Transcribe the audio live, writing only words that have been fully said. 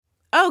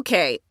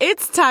Okay,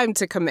 it's time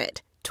to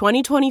commit.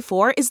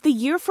 2024 is the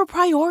year for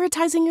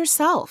prioritizing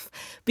yourself.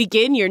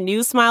 Begin your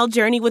new smile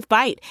journey with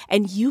Byte,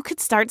 and you could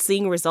start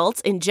seeing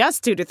results in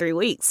just 2 to 3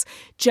 weeks.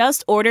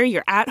 Just order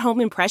your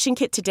at-home impression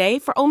kit today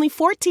for only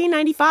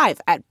 $14.95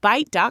 at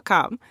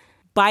Byte.com.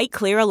 Byte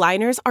Clear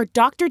aligners are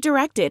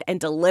doctor-directed and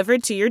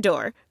delivered to your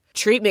door.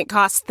 Treatment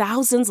costs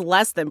thousands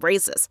less than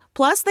braces.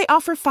 Plus, they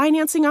offer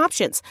financing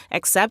options,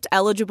 accept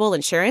eligible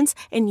insurance,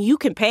 and you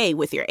can pay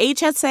with your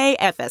HSA,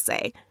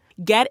 FSA.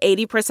 Get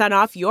 80%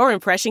 off your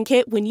impression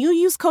kit when you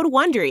use code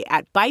WONDERY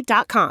at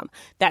Byte.com.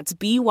 That's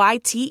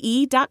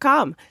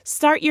BYTE.com.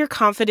 Start your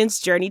confidence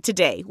journey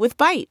today with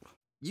Byte.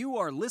 You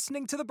are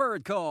listening to the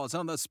Bird Calls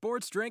on the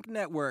Sports Drink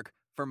Network.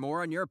 For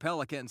more on your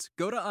Pelicans,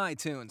 go to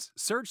iTunes,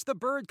 search the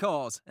Bird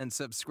Calls, and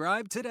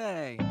subscribe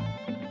today.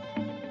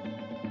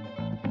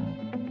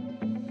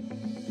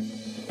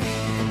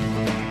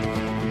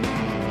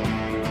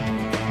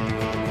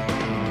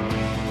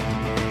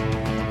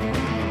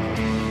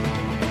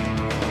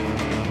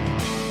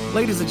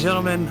 Ladies and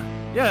gentlemen,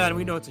 yeah,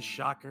 we know it's a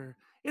shocker.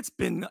 It's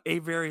been a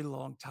very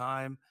long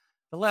time.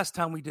 The last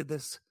time we did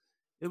this,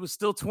 it was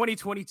still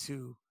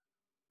 2022,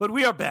 but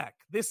we are back.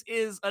 This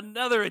is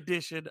another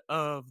edition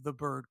of The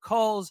Bird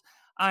Calls.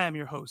 I am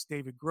your host,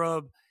 David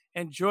Grubb,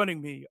 and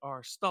joining me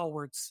are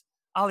stalwarts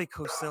Ali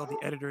Cosell, the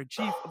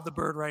editor-in-chief of The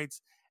Bird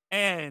Rights,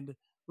 and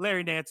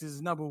Larry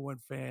Nance's number one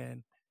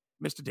fan,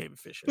 Mr. David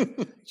Fisher.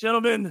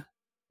 Gentlemen,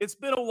 it's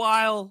been a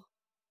while.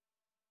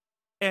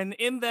 And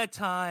in that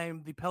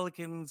time, the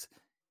Pelicans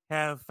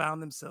have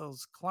found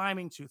themselves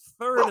climbing to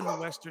third in the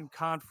Western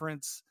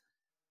Conference.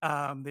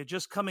 They're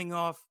just coming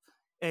off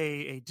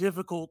a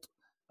difficult,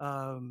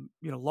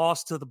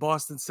 loss to the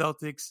Boston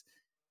Celtics.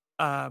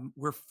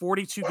 We're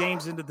 42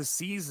 games into the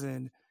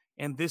season,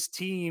 and this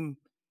team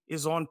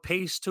is on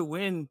pace to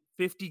win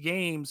 50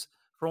 games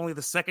for only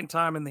the second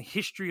time in the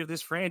history of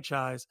this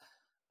franchise.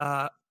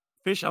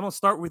 Fish, I'm going to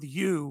start with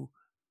you.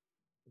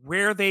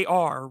 Where they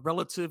are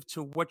relative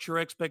to what your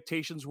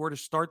expectations were to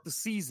start the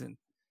season.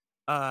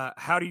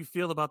 How do you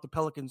feel about the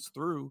Pelicans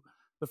through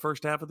the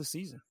first half of the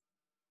season?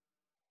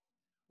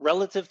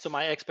 Relative to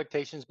my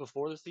expectations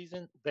before the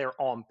season, they're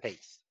on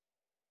pace.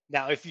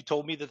 Now, if you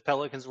told me that the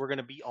Pelicans were going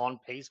to be on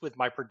pace with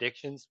my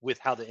predictions with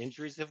how the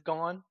injuries have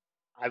gone,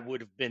 I would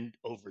have been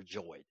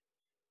overjoyed.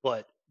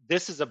 But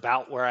this is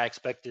about where I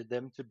expected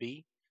them to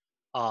be.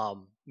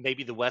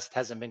 Maybe the West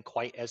hasn't been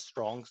quite as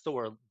strong,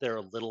 so they're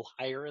a little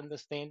higher in the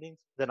standings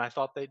than I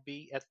thought they'd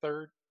be at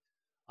third,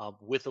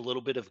 with a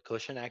little bit of a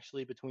cushion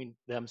actually between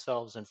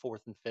themselves and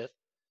fourth and fifth.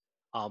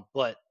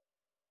 But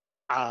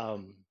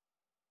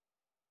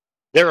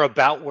they're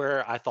about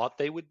where I thought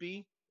they would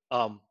be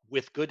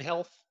with good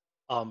health.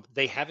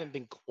 They haven't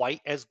been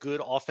quite as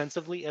good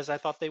offensively as I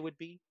thought they would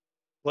be,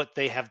 but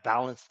they have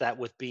balanced that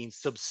with being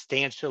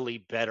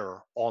substantially better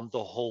on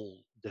the whole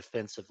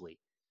defensively.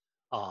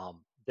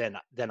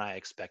 Than I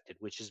expected,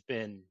 which has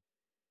been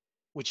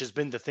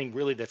the thing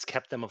really that's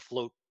kept them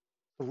afloat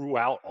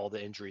throughout all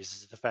the injuries,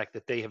 is the fact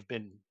that they have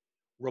been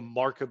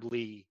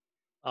remarkably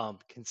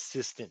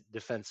consistent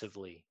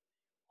defensively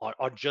on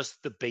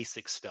just the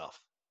basic stuff.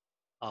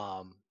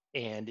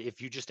 And if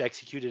you just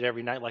execute it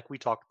every night, like we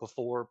talked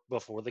before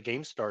the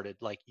game started,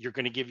 like you're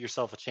going to give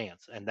yourself a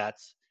chance, and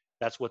that's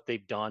what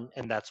they've done,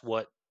 and that's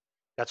what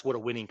a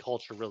winning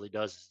culture really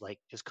does, is like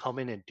just come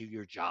in and do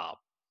your job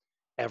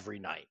every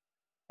night.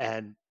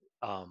 And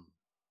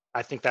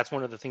I think that's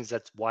one of the things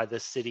that's why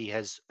this city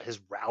has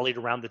rallied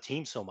around the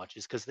team so much,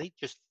 is because they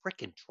just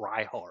freaking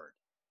try hard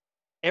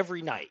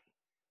every night.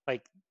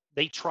 Like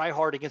they try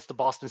hard against the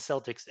Boston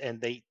Celtics, and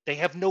they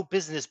have no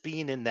business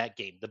being in that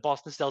game. The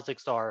Boston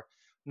Celtics are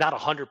not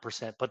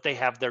 100%, but they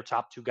have their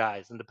top two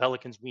guys, and the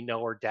Pelicans we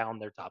know are down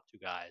their top two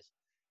guys,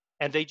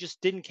 and they just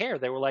didn't care.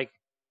 They were like,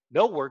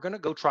 no, we're going to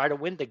go try to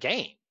win the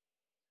game.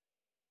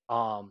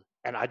 And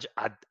I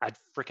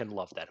freaking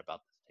love that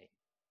about this team.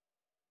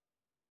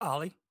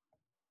 Ollie?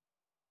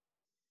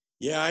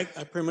 Yeah, I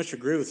pretty much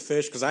agree with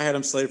Fish, because I had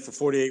them slated for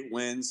 48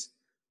 wins.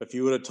 If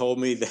you would have told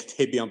me that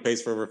they'd be on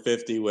pace for over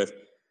 50 with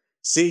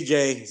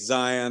CJ,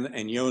 Zion,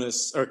 and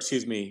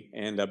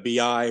and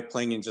BI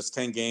playing in just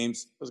 10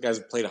 games, those guys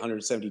have played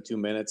 172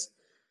 minutes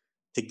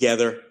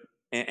together,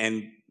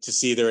 and to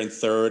see they're in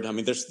third. I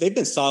mean, they've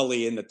been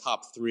solidly in the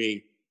top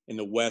three in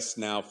the West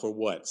now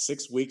for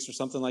 6 weeks or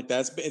something like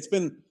that. It's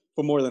been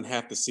for more than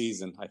half the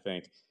season, I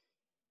think.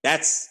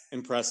 That's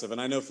impressive.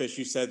 And I know, Fish,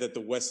 you said that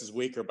the West is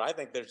weaker, but I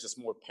think there's just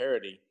more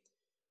parity.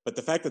 But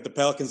the fact that the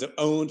Pelicans have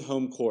owned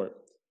home court,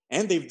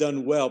 and they've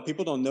done well,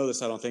 people don't know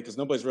this, I don't think, because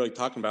nobody's really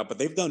talking about it, but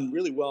they've done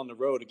really well on the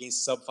road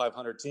against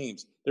sub-500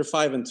 teams. They're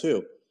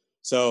 5-2.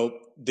 So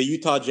the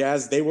Utah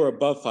Jazz, they were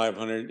above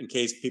 500, in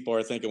case people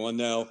are thinking, well,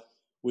 no,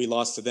 we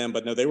lost to them.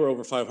 But no, they were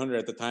over 500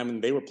 at the time,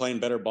 and they were playing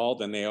better ball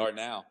than they are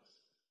now.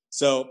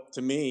 So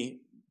to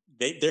me,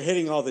 they're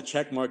hitting all the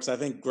check marks I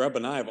think Grubb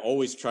and I have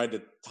always tried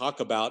to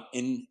talk about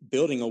in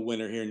building a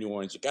winner here in New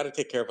Orleans. You got to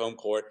take care of home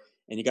court,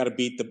 and you got to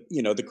beat the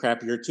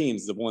crappier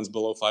teams, the ones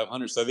below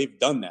 500. So they've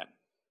done that.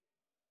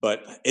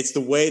 But it's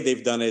the way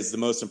they've done it is the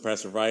most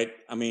impressive, right?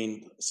 I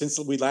mean, since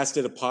we last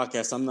did a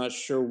podcast, I'm not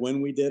sure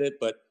when we did it,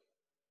 but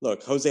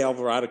look, Jose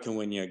Alvarado can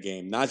win you a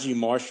game. Najee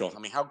Marshall, I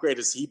mean, how great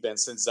has he been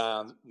since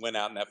Zion went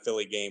out in that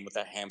Philly game with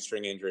that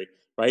hamstring injury,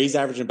 right? He's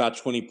averaging about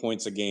 20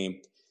 points a game.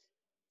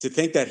 To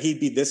think that he'd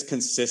be this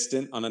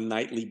consistent on a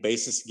nightly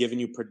basis, giving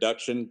you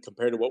production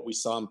compared to what we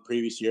saw in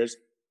previous years,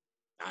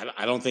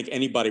 I don't think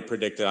anybody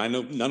predicted. I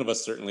know none of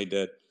us certainly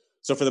did.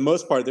 So for the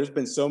most part, there's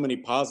been so many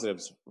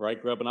positives, right,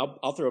 Grub? And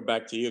I'll throw it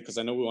back to you because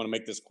I know we want to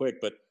make this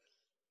quick. But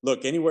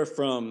look, anywhere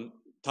from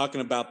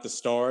talking about the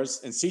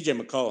stars and CJ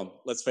McCollum,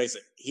 let's face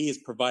it, he is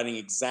providing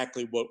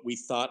exactly what we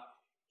thought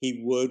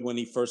he would when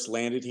he first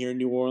landed here in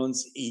New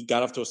Orleans. He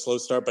got off to a slow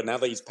start, but now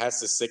that he's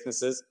past his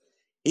sicknesses,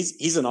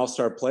 he's an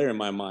all-star player in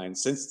my mind.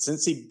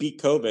 Since he beat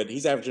COVID,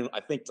 he's averaging, I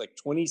think, like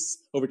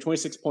over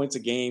 26 points a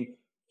game,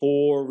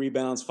 4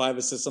 rebounds, 5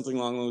 assists, something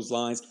along those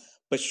lines,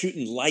 but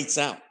shooting lights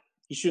out.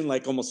 He's shooting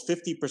like almost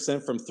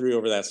 50% from 3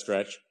 over that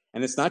stretch.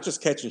 And it's not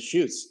just catch and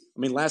shoots. I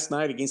mean, last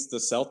night against the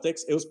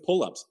Celtics, it was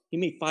pull-ups. He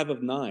made 5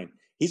 of 9.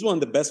 He's one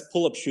of the best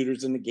pull-up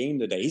shooters in the game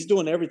today. He's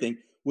doing everything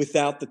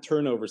without the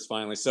turnovers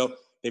finally. So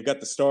they've got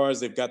the stars,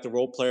 they've got the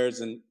role players.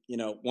 And,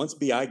 once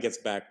BI gets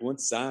back,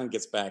 once Zion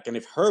gets back, and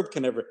if Herb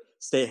can ever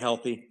stay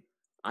healthy,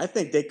 I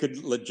think they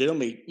could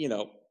legitimately,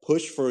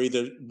 push for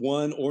either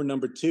 1 or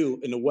number 2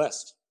 in the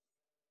West.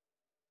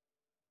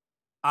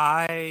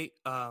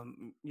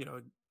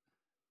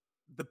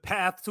 The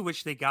path to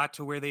which they got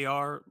to where they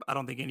are, I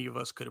don't think any of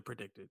us could have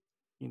predicted.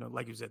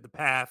 Like you said, the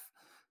path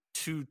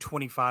to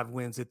 25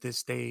 wins at this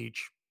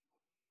stage.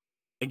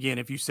 Again,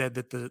 if you said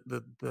that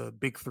the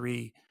big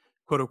 3,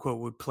 quote unquote,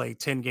 would play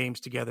 10 games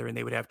together and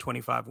they would have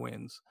 25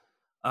 wins,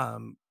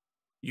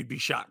 you'd be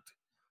shocked.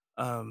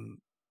 I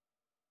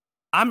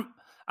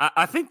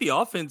think the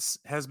offense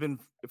has been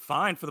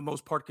fine for the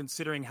most part,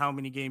 considering how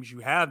many games you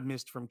have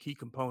missed from key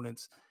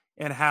components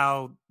and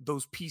how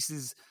those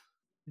pieces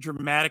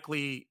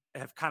dramatically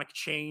have kind of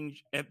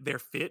changed at their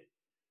fit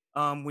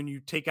when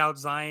you take out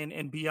Zion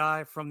and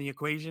BI from the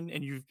equation.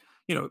 And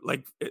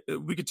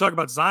we could talk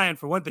about Zion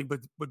for one thing,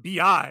 but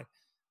BI,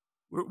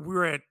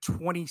 we're at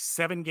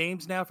 27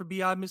 games now for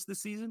BI missed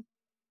this season.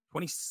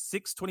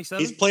 26,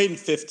 27. He's played in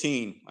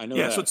 15. I know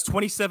that. Yeah, so it's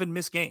 27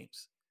 missed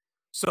games.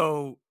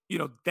 So,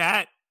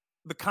 that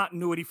the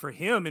continuity for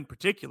him in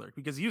particular,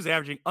 because he was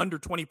averaging under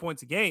 20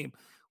 points a game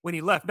when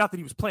he left. Not that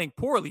he was playing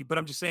poorly, but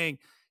I'm just saying,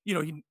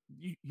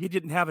 he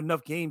didn't have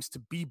enough games to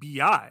be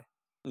BI.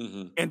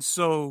 Mm-hmm. And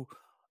so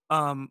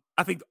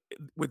I think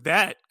with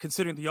that,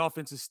 considering the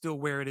offense is still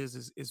where it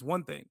is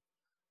one thing.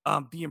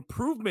 The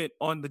improvement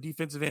on the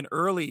defensive end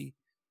early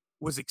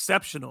was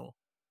exceptional.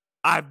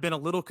 I've been a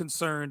little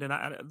concerned,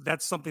 and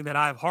that's something that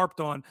I've harped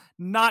on.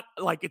 Not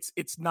like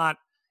it's not.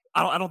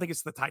 I don't think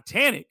it's the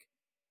Titanic,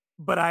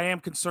 but I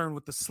am concerned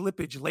with the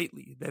slippage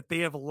lately that they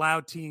have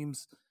allowed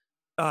teams,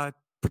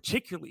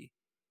 particularly.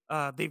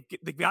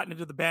 They've gotten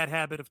into the bad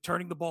habit of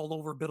turning the ball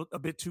over a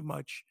bit too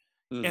much,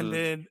 mm-hmm. and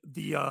then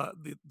the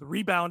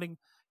rebounding.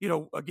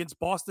 Against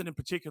Boston in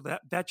particular,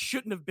 that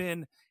shouldn't have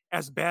been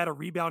as bad a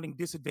rebounding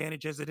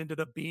disadvantage as it ended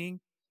up being,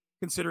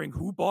 considering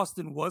who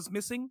Boston was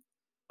missing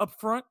up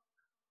front,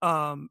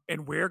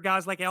 and where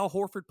guys like Al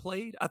Horford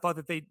played. I thought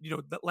that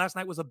that last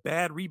night was a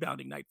bad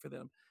rebounding night for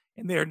them.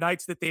 And there are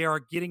nights that they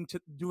are getting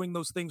to doing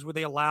those things where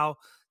they allow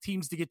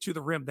teams to get to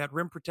the rim. That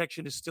rim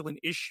protection is still an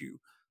issue.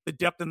 The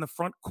depth in the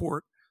front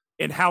court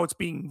and how it's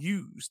being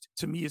used,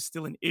 to me, is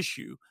still an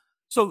issue.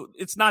 So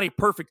it's not a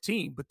perfect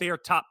team, but they are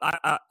top.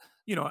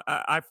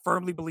 I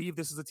firmly believe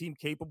this is a team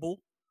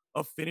capable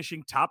of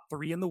finishing top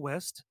 3 in the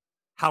West,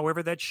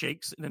 however that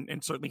shakes.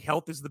 And certainly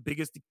health is the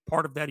biggest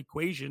part of that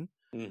equation.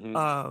 Mm-hmm.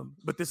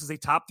 But this is a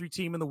top 3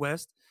 team in the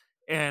West.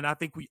 And I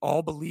think we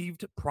all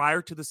believed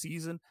prior to the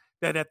season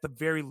that at the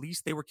very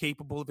least they were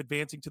capable of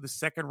advancing to the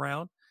second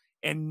round.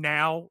 And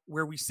now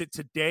where we sit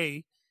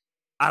today,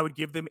 I would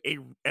give them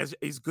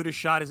as good a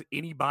shot as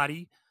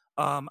anybody.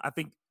 I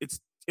think it's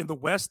in the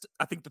West.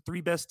 I think the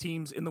 3 best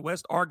teams in the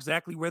West are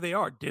exactly where they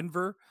are: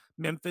 Denver,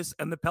 Memphis,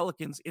 and the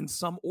Pelicans in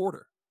some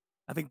order.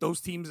 I think those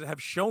teams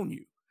have shown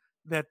you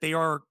that they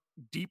are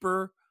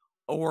deeper,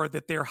 or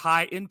that their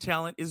high end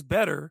talent is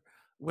better,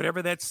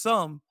 whatever that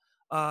sum,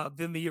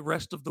 than the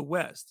rest of the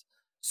West.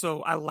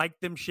 So I like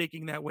them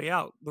shaking that way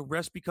out. The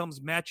rest becomes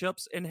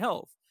matchups and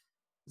health.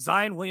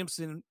 Zion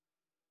Williamson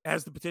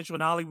has the potential,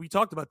 and Ali, we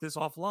talked about this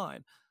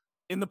offline.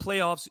 In the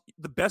playoffs,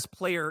 the best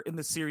player in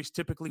the series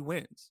typically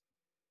wins.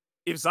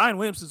 If Zion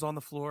Williamson's on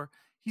the floor,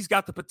 he's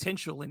got the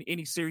potential in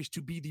any series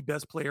to be the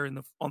best player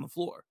on the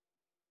floor.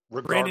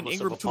 Brandon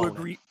Ingram,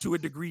 to a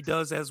degree,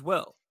 does as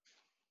well.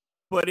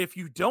 But if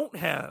you don't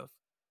have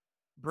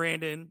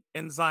Brandon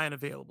and Zion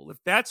available, if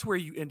that's where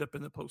you end up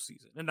in the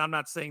postseason, and I'm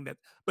not saying that,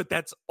 but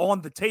that's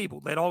on the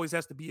table. That always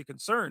has to be a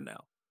concern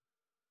now.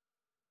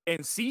 And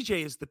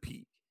CJ is the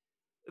peak,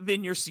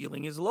 then your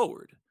ceiling is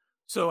lowered.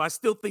 So I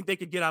still think they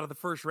could get out of the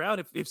first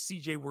round if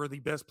CJ were the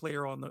best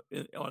player on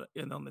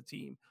the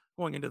team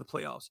going into the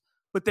playoffs.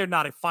 But they're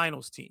not a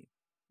finals team.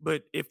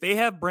 But if they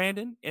have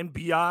Brandon and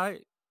BI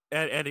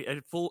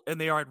at full,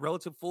 and they are at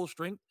relative full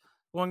strength,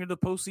 going into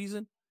the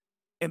postseason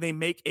and they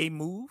make a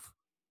move,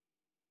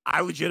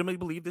 I legitimately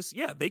believe this.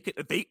 Yeah, they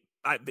could.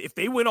 If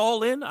they went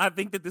all in, I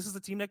think that this is a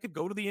team that could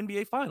go to the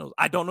NBA Finals.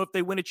 I don't know if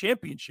they win a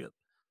championship,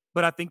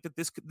 but I think that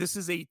this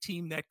is a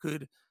team that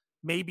could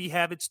maybe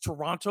have its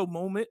Toronto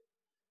moment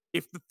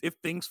if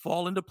things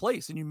fall into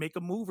place and you make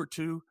a move or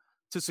two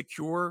to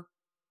secure,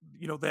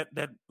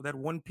 that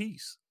one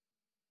piece.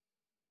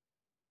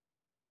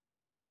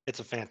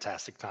 It's a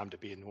fantastic time to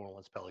be a New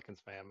Orleans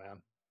Pelicans fan,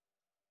 man.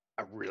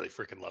 I really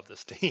freaking love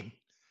this team.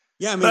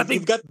 Yeah, I mean,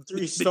 you've got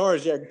 3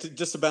 stars. Yeah,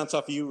 just to bounce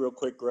off of you real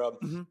quick, Grub.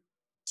 Mm-hmm.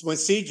 So when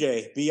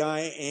CJ, BI,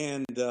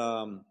 and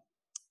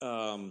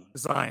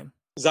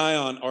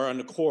Zion are on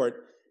the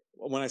court,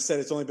 when I said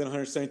it's only been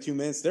 172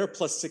 minutes, they're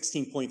plus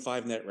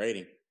 16.5 net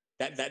rating.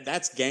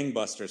 That's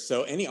gangbusters.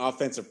 So any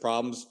offensive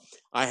problems,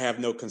 I have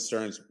no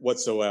concerns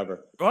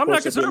whatsoever. Well, I'm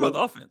not concerned about the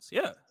offense.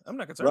 Yeah, I'm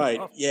not concerned about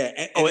the offense.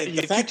 Yeah, and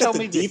the fact that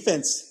the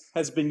defense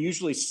has been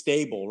usually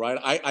stable, right?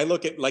 I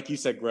look at, like you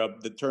said,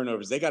 Grub, the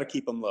turnovers. They got to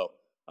keep them low.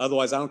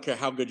 Otherwise, I don't care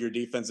how good your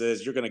defense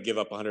is, you're going to give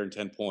up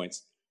 110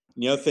 points.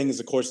 And the other thing is,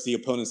 of course, the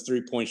opponent's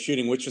three-point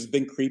shooting, which has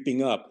been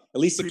creeping up,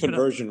 at least the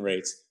conversion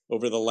rates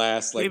over the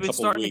last couple of weeks. They've been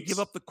starting to give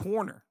up the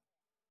corner.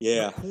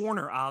 Yeah. The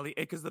corner, Ali,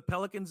 because the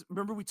Pelicans,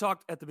 remember we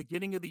talked at the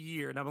beginning of the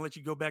year, and I'm going to let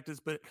you go back to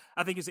this, but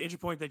I think it's an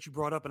interesting point that you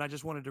brought up, and I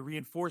just wanted to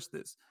reinforce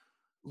this.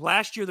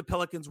 Last year, the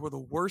Pelicans were the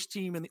worst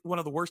team, and one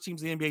of the worst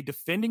teams in the NBA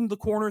defending the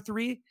corner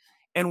three,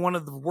 and one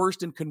of the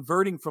worst in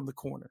converting from the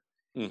corner.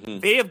 Mm-hmm.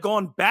 They have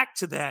gone back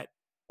to that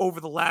over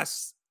the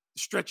last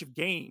stretch of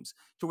games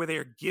to where they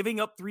are giving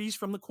up threes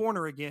from the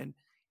corner again,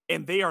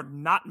 and they are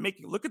not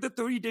making – look at the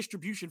three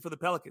distribution for the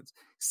Pelicans.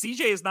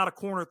 CJ is not a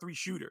corner three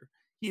shooter.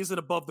 He is an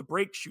above the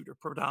break shooter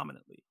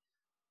predominantly.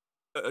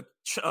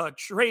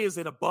 Trey is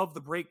an above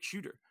the break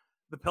shooter.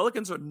 The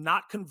Pelicans are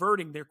not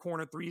converting their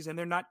corner threes, and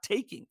they're not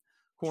taking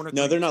corner threes.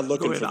 No, they're not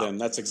looking for them.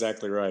 That's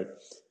exactly right.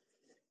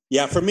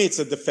 Yeah, for me, it's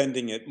a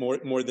defending it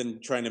more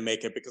than trying to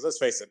make it, because let's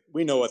face it,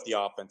 we know what the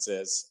offense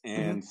is.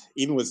 And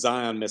even with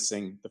Zion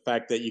missing, the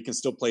fact that you can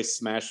still play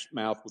smash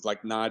mouth with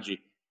like Najee.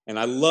 And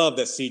I love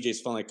that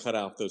CJ's finally cut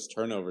out those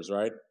turnovers,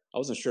 right? I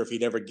wasn't sure if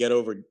he'd ever get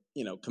over,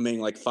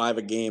 committing like 5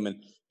 a game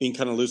and being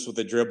kind of loose with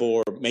the dribble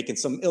or making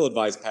some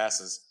ill-advised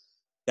passes.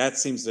 That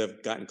seems to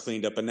have gotten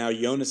cleaned up. And now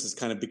Jonas has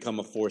kind of become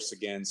a force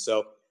again.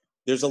 So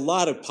there's a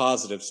lot of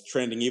positives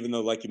trending, even though,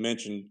 like you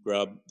mentioned,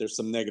 Grub, there's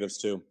some negatives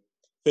too.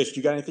 Fish,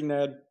 you got anything to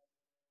add?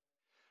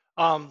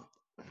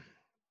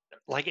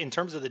 Like in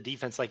terms of the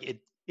defense, like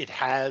it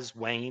has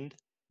waned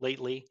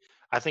lately.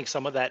 I think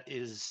some of that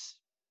is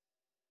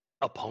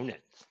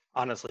opponents.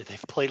 Honestly,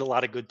 they've played a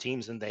lot of good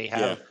teams, and they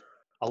have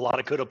a lot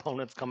of good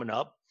opponents coming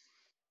up.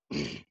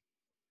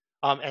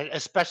 And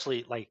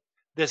especially like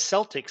the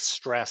Celtics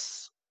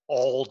stress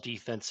all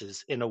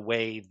defenses in a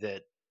way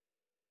that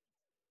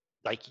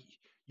like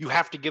you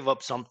have to give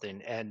up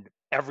something, and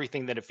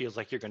everything that it feels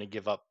like you're going to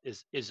give up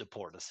is a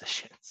poor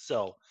decision.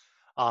 So,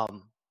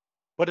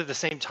 but at the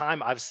same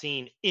time, I've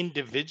seen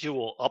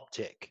individual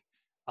uptick.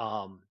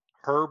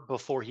 Herb,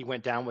 before he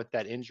went down with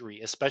that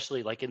injury,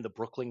 especially like in the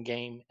Brooklyn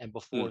game, and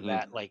before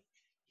that, like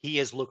he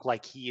has looked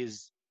like he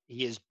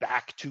is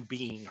back to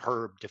being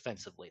Herb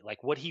defensively.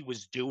 Like what he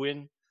was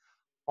doing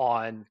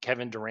on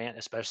Kevin Durant,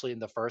 especially in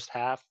the first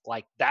half,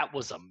 like that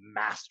was a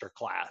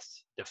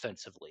masterclass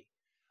defensively,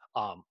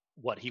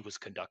 what he was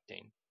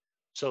conducting.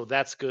 So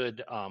that's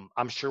good.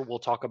 I'm sure we'll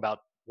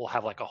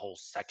have like a whole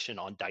section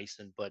on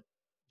Dyson, but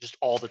just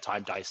all the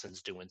time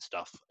Dyson's doing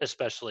stuff,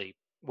 especially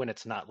when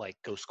it's not like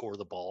go score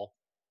the ball,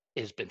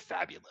 has been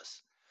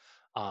fabulous.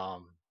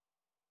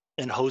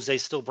 And Jose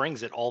still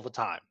brings it all the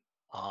time.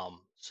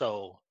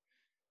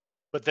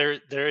 But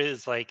there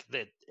is like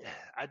that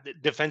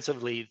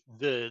defensively,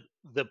 the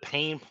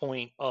pain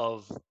point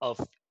of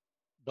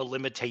the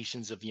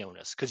limitations of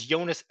Jonas, because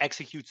Jonas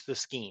executes the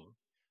scheme,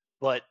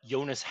 but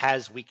Jonas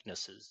has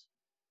weaknesses.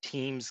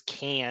 Teams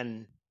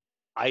can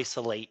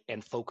isolate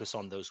and focus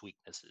on those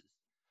weaknesses.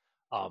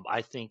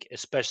 I think,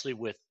 especially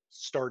with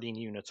starting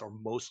units or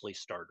mostly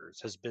starters,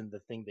 has been the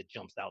thing that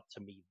jumps out to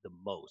me the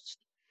most,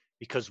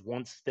 because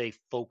once they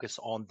focus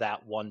on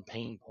that one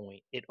pain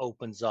point, it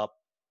opens up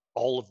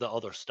all of the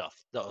other stuff,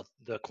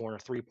 the corner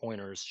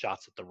 3-pointers,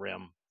 shots at the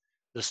rim,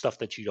 the stuff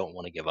that you don't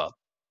want to give up.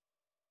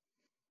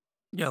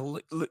 Yeah,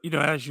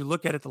 as you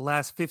look at it, the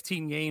last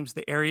 15 games,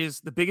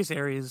 the biggest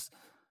areas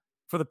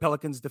for the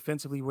Pelicans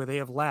defensively where they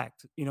have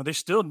lacked, they're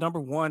still number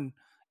 1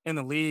 in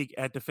the league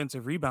at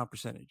defensive rebound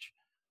percentage.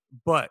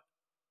 But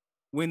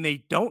when they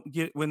do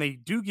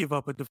give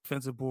up a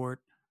defensive board,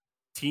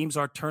 teams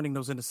are turning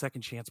those into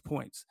second chance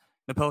points.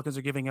 The Pelicans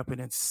are giving up an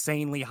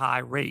insanely high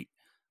rate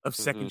of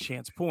second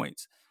chance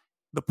points.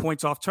 The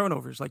points off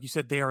turnovers, like you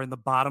said, they are in the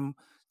bottom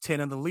 10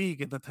 in the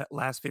league in the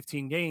last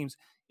 15 games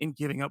in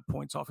giving up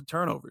points off of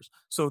turnovers.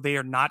 So they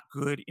are not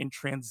good in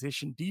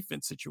transition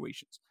defense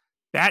situations.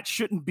 That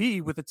shouldn't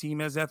be with a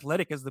team as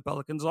athletic as the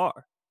Pelicans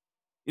are.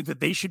 That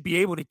they should be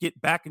able to get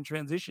back in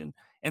transition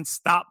and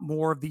stop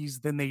more of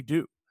these than they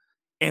do.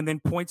 And then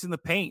points in the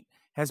paint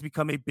has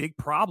become a big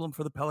problem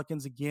for the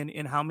Pelicans again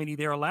in how many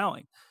they're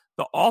allowing.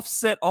 The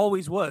offset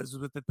always was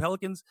with the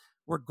Pelicans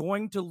were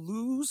going to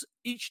lose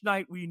each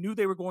night. We knew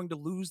they were going to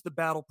lose the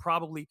battle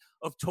probably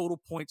of total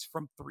points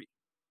from three.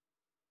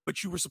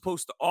 But you were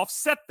supposed to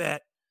offset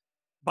that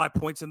by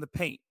points in the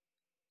paint.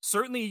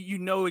 Certainly,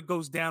 it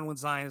goes down when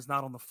Zion is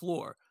not on the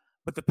floor.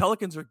 But the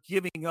Pelicans are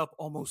giving up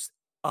almost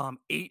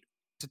 8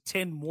 to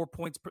 10 more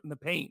points in the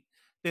paint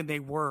than they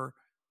were,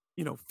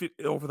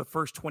 over the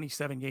first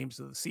 27 games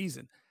of the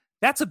season.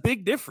 That's a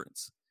big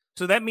difference.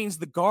 So that means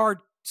the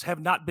guards have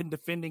not been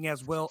defending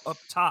as well up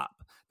top.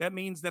 That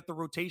means that the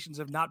rotations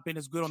have not been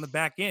as good on the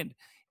back end.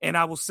 And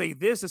I will say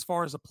this as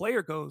far as a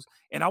player goes,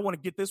 and I want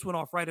to get this one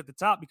off right at the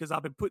top because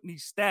I've been putting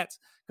these stats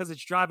because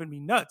it's driving me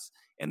nuts.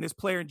 And this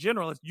player in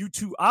general is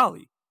U2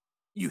 Ali.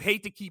 You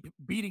hate to keep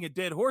beating a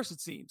dead horse, it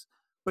seems.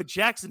 But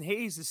Jackson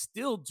Hayes is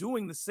still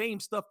doing the same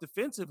stuff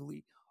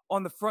defensively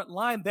on the front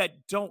line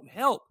that don't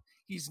help.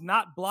 He's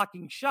not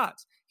blocking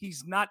shots.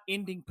 He's not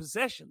ending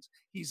possessions.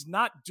 He's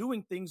not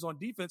doing things on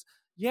defense.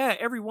 Yeah,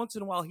 every once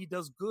in a while he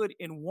does good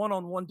in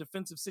one-on-one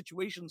defensive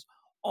situations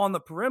on the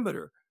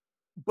perimeter,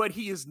 but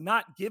he is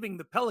not giving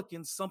the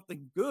Pelicans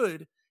something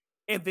good.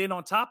 And then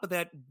on top of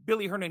that,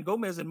 Billy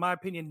Hernan-Gomez, in my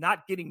opinion,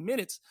 not getting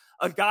minutes,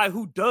 a guy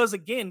who does,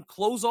 again,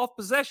 close off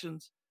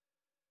possessions.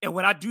 And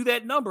when I do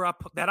that number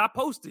that I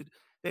posted,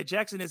 that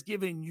Jackson has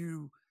given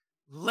you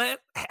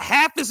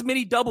half as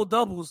many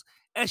double-doubles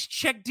as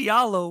Cheikh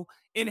Diallo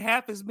in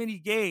half as many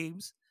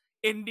games,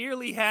 and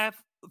nearly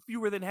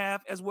fewer than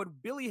half as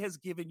what Billy has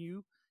given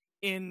you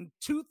in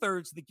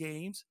 2/3 of the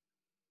games.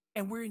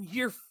 And we're in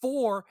year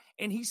 4,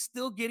 and he's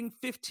still getting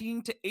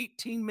 15 to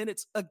 18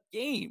 minutes a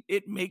game.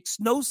 It makes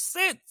no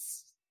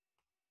sense.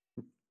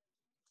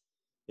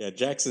 Yeah,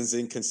 Jackson's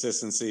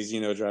inconsistencies,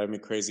 drive me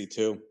crazy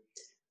too.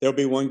 There'll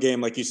be one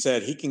game, like you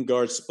said, he can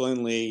guard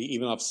splendidly,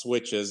 even off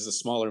switches, the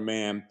smaller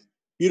man,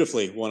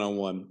 beautifully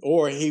one-on-one.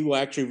 Or he will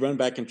actually run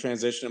back in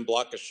transition and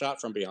block a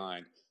shot from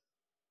behind.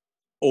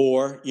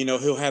 Or,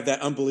 he'll have that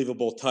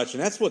unbelievable touch.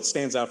 And that's what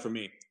stands out for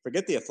me.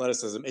 Forget the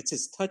athleticism. It's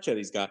his touch that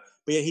he's got.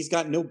 But yeah, he's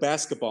got no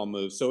basketball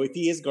moves. So if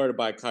he is guarded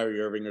by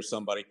Kyrie Irving or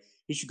somebody,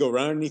 he should go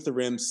right underneath the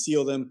rim,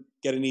 seal them,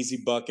 get an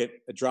easy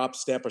bucket, a drop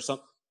step or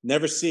something.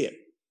 Never see it.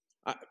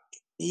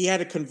 He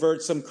had to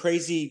convert some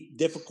crazy,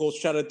 difficult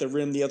shot at the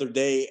rim the other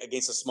day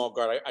against a small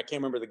guard. I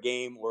can't remember the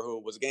game or who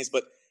it was against,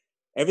 but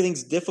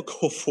everything's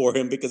difficult for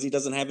him because he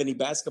doesn't have any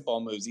basketball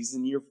moves. He's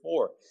in year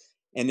 4.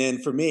 And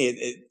then for me,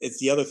 it's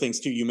the other things,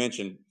 too, you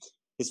mentioned.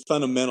 His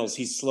fundamentals,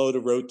 he's slow to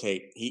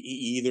rotate. He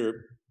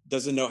either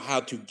doesn't know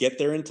how to get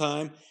there in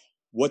time,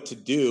 what to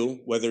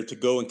do, whether to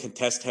go and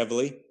contest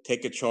heavily,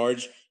 take a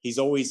charge. He's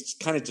always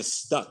kind of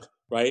just stuck,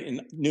 right?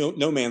 And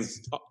no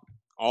man's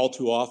all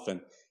too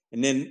often.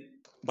 And then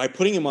by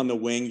putting him on the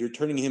wing, you're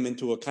turning him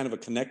into a kind of a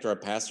connector, a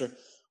passer.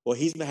 Well,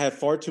 he's had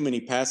far too many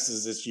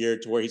passes this year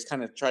to where he's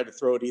kind of tried to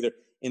throw it either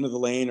into the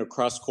lane or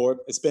cross court.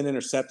 It's been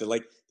intercepted.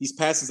 Like these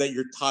passes that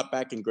you're taught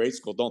back in grade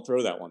school, don't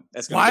throw that one.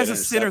 That's why is a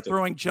center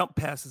throwing jump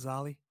passes,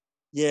 Ollie?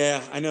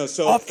 Yeah, I know.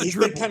 So he's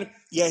been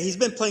he's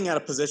been playing out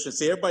of position.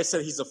 See, everybody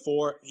said he's a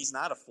 4. He's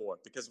not a 4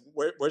 because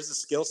where's the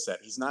skill set?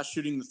 He's not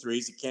shooting the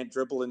threes. He can't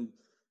dribble and,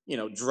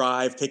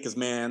 drive, take his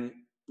man,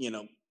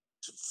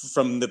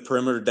 from the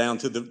perimeter down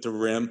to the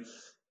rim.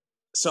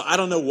 So I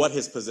don't know what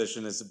his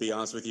position is, to be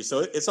honest with you. So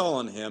it's all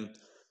on him.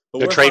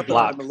 But we're harping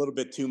on him a little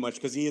bit too much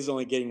because he is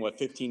only getting,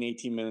 15,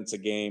 18 minutes a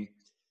game.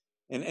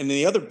 And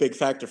the other big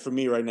factor for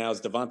me right now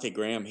is Devontae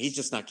Graham. He's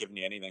just not giving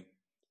you anything,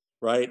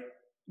 right?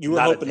 You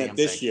were hoping that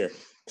this year,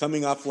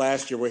 coming off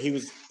last year where he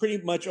was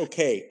pretty much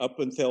okay up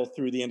until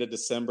through the end of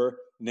December,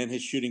 and then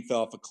his shooting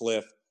fell off a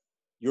cliff.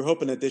 You're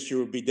hoping that this year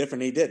would be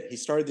different. He did. He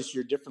started this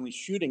year differently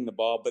shooting the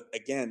ball, but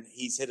again,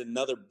 he's hit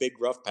another big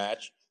rough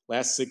patch.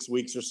 Last 6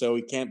 weeks or so,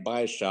 he can't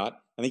buy a shot.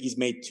 I think he's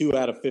made 2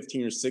 out of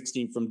 15 or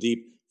 16 from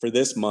deep for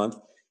this month.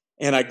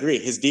 And I agree,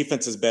 his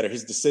defense is better.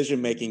 His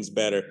decision-making is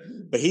better.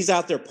 But he's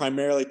out there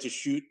primarily to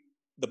shoot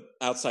the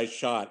outside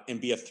shot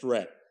and be a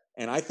threat.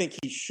 And I think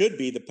he should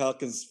be the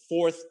Pelicans'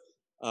 4th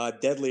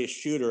deadliest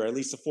shooter, or at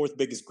least the 4th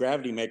biggest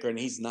gravity maker, and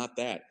he's not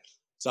that.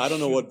 So I don't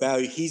know what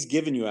value he's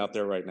giving you out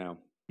there right now.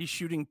 He's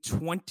shooting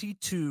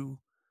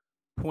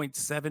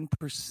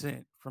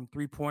 22.7% from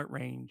three-point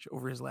range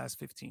over his last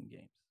 15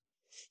 games.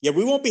 Yeah,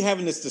 we won't be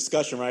having this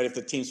discussion, right, if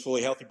the team's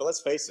fully healthy. But let's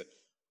face it,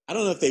 I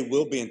don't know if they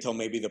will be until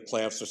maybe the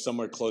playoffs or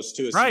somewhere close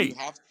to it. Right.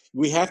 So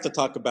we have to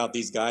talk about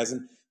these guys,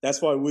 and that's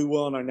why we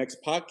will on our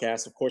next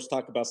podcast, of course,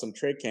 talk about some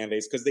trade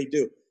candidates because they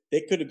do.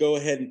 They could go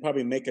ahead and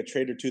probably make a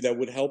trade or two that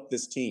would help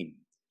this team.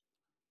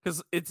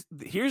 Because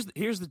here's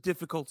the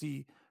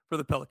difficulty for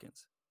the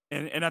Pelicans,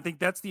 and I think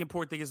that's the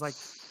important thing is like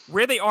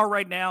where they are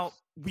right now.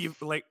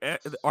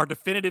 Our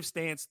definitive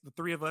stance, the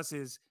three of us,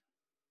 is,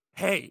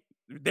 hey,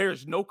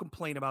 there's no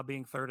complaint about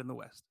being 3rd in the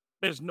West.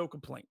 There's no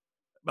complaint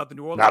about the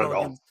New Orleans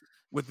Pelicans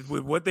with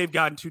what they've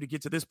gotten to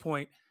get to this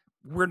point.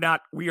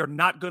 We are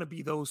not going to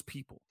be those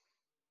people.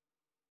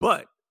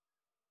 But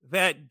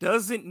that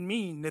doesn't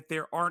mean that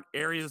there aren't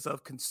areas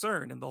of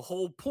concern. And the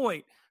whole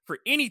point for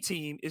any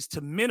team is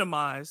to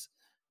minimize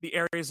the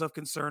areas of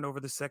concern over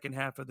the second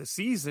half of the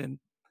season.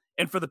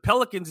 And for the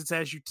Pelicans,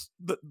 it's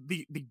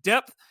the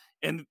depth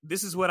and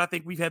this is what I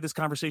think we've had this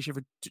conversation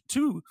for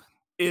too,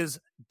 is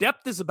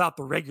depth is about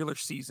the regular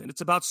season.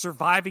 It's about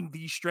surviving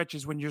these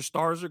stretches when your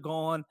stars are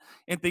gone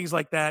and things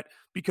like that,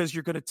 because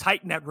you're going to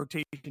tighten that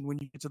rotation when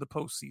you get to the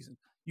postseason.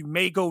 You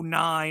may go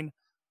 9,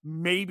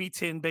 maybe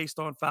 10 based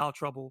on foul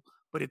trouble,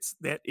 but it's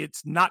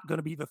not going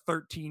to be the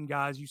 13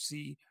 guys you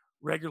see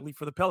regularly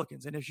for the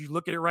Pelicans. And as you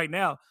look at it right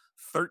now,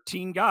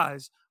 13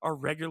 guys are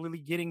regularly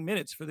getting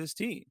minutes for this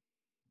team.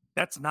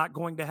 That's not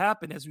going to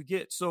happen as we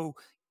get. So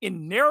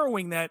in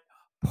narrowing that,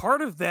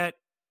 part of that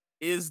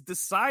is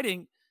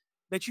deciding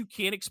that you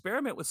can't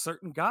experiment with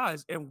certain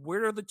guys. And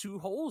where are the 2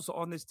 holes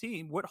on this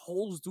team? What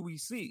holes do we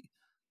see?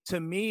 To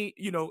me,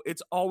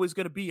 it's always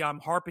going to be, I'm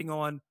harping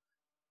on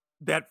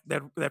that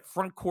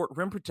front court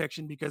rim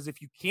protection, because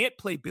if you can't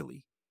play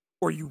Billy,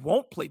 or you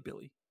won't play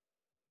Billy,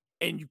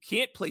 and you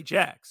can't play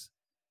Jax,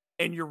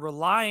 and you're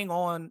relying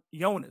on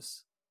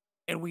Jonas,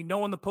 and we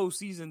know in the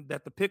postseason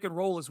that the pick and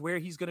roll is where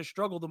he's going to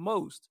struggle the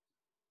most,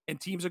 and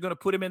teams are going to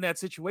put him in that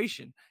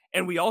situation.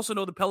 And we also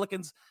know the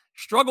Pelicans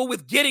struggle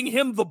with getting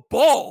him the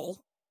ball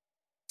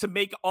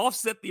to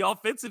offset the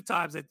offensive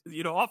times that,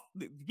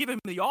 give him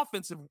the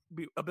offensive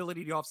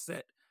ability to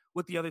offset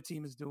what the other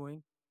team is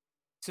doing.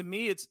 To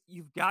me,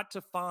 you've got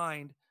to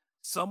find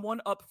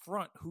someone up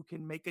front who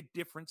can make a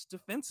difference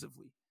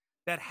defensively.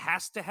 That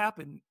has to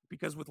happen,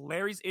 because with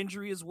Larry's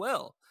injury as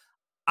well,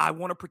 I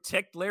want to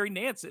protect Larry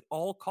Nance at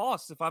all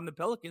costs. If I'm the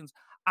Pelicans,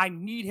 I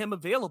need him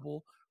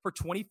available for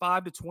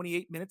 25 to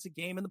 28 minutes a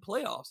game in the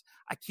playoffs.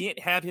 I can't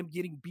have him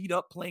getting beat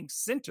up playing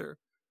center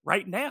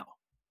right now.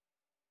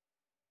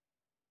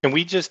 Can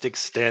we just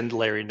extend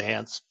Larry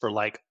Nance for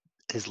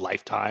his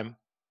lifetime?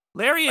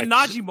 Larry and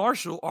Najee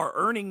Marshall are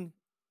earning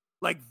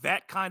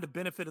that kind of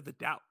benefit of the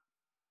doubt.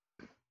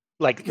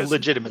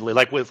 Legitimately,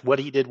 with what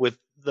he did with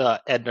the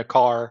Edna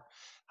Carr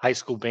high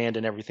school band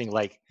and everything.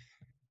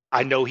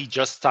 I know he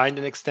just signed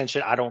an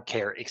extension. I don't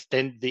care.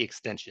 Extend the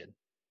extension,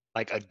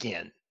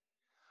 again.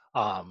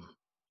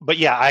 But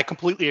yeah, I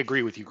completely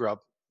agree with you, Grub.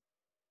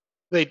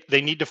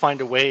 They need to find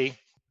a way.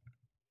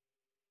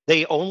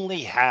 They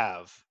only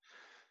have,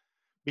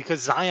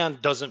 because Zion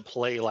doesn't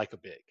play like a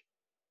big.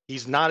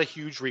 He's not a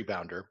huge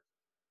rebounder.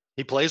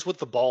 He plays with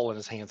the ball in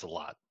his hands a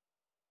lot.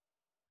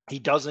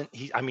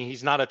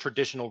 He's not a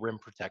traditional rim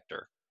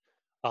protector.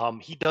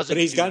 He doesn't.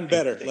 But he's gotten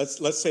better.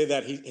 Let's say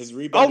that his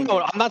rebounding. Oh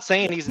no, I'm not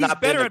saying he's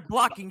not better at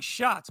blocking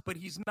shots, but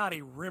he's not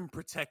a rim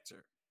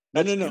protector.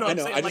 No. I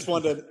know. I just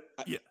wanted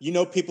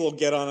to. People will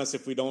get on us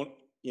if we don't,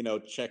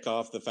 check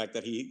off the fact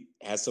that he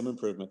has some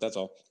improvement. That's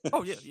all.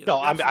 Oh yeah. No,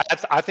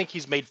 I think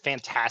he's made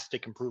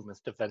fantastic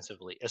improvements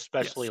defensively,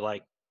 especially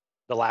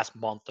the last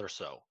month or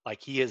so.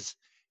 He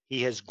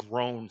has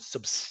grown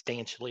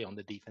substantially on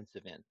the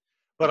defensive end.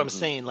 But I'm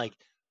saying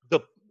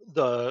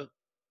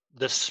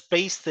the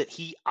space that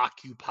he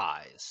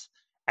occupies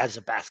as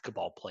a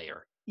basketball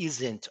player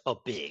isn't a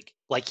big.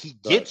 He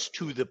gets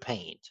to the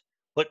paint,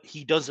 but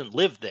he doesn't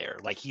live there.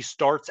 He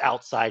starts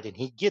outside and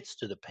he gets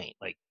to the paint.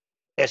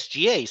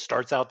 SGA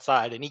starts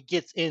outside and he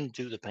gets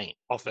into the paint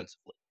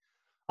offensively.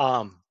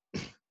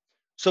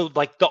 So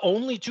the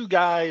only 2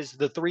 guys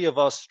the 3 of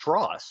us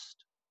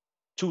trust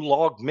to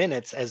log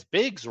minutes as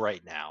bigs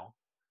right now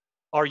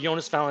are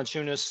Jonas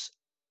Valanciunas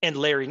and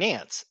Larry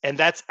Nance, and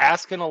that's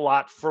asking a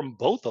lot from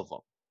both of them.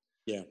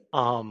 Yeah.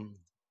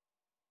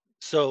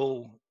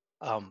 So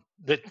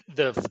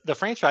the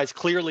franchise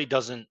clearly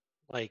doesn't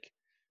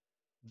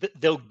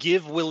they'll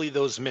give Willie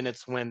those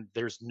minutes when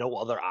there's no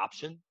other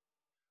option,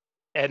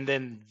 and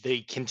then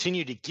they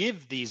continue to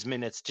give these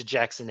minutes to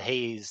Jackson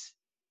Hayes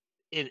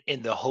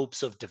in the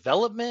hopes of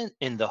development,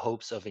 in the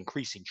hopes of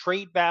increasing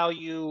trade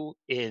value,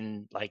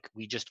 in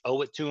we just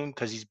owe it to him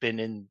because he's been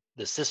in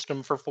the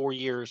system for 4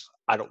 years.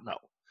 I don't know.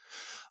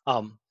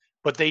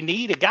 But they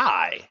need a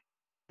guy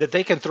that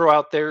they can throw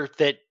out there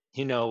that,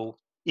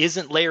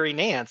 isn't Larry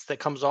Nance, that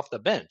comes off the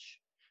bench.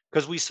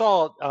 Because we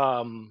saw,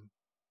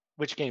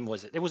 which game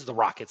was it? It was the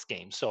Rockets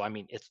game. So,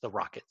 it's the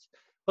Rockets.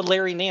 But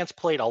Larry Nance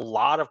played a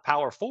lot of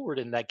power forward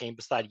in that game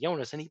beside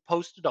Jonas, and he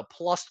posted a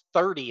plus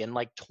 30 in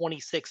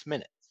 26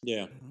 minutes.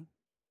 Yeah.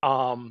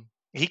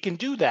 He can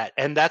do that.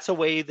 And that's a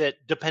way that,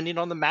 depending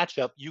on the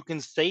matchup, you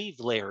can save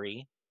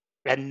Larry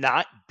and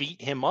not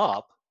beat him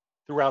up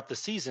throughout the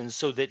season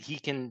so that he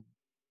can,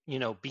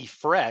 be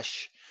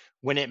fresh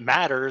when it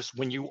matters,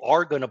 when you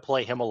are going to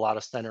play him a lot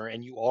of center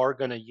and you are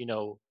going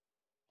to,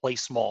 play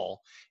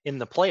small in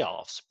the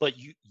playoffs. But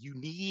you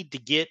need to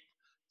get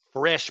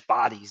fresh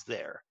bodies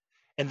there.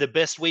 And the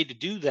best way to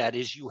do that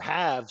is you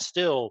have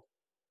still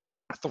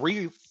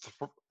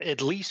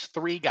at least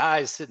three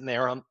guys sitting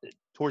there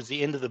towards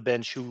the end of the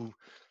bench who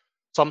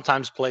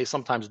sometimes play,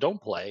 sometimes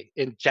don't play.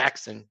 In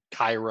Jackson,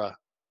 Kyra,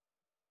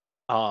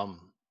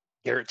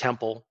 Garrett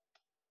Temple,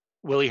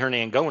 Willie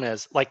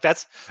Hernangomez.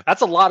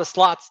 That's a lot of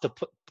slots to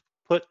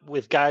put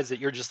with guys that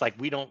you're just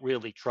we don't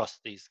really trust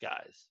these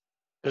guys,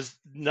 because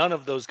none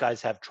of those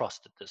guys have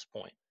trust at this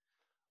point.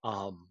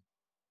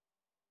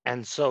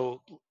 And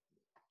so,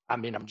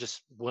 I'm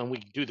just, when we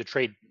do the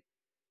trade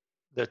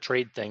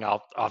thing,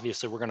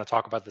 obviously we're going to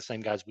talk about the same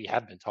guys we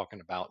have been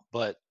talking about,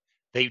 but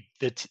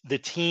the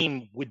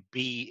team would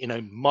be in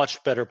a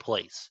much better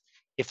place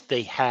if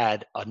they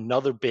had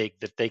another big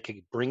that they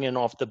could bring in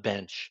off the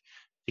bench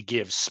to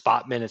give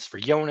spot minutes for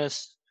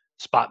Jonas,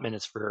 spot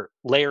minutes for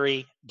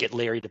Larry, get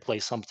Larry to play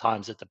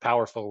sometimes at the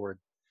power forward,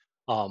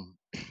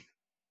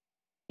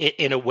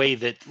 in a way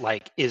that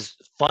like is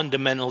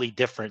fundamentally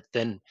different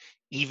than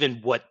even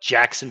what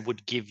Jackson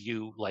would give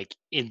you like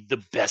in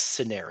the best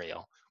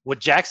scenario. What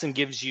Jackson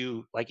gives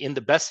you like in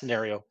the best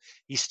scenario,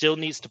 he still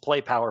needs to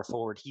play power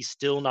forward. He's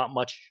still not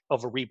much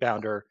of a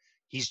rebounder.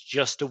 He's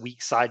just a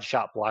weak side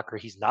shot blocker.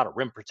 He's not a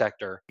rim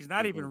protector. He's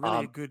not even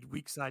really a good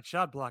weak side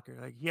shot blocker.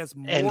 Like he has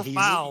and more he's-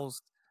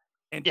 fouls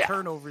and Yeah.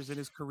 turnovers in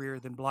his career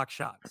than block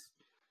shots.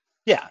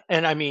 Yeah,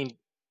 and I mean,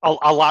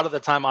 a lot of the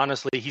time,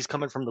 honestly, he's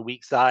coming from the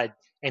weak side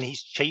and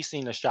he's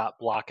chasing a shot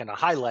block and a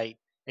highlight.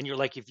 And you're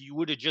like, if you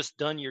would have just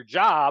done your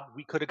job,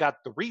 we could have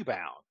got the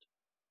rebound.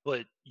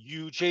 But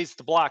you chased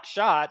the block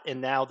shot,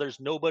 and now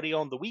there's nobody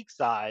on the weak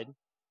side,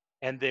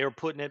 and they're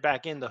putting it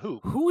back in the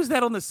hoop. Who was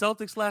that on the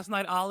Celtics last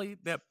night, Ollie,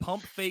 that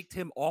pump faked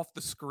him off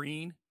the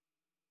screen?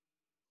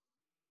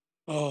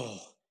 Oh,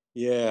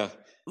 yeah.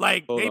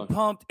 Like Hold they on.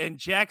 pumped and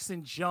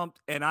Jackson jumped,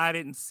 and I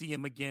didn't see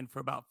him again for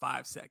about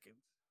 5 seconds.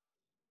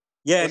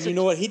 Yeah, Was and you it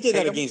know what? He did that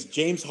Tatum? against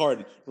James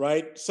Harden,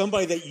 right?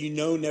 Somebody that you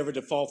know never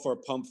to fall for a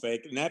pump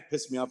fake, and that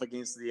pissed me off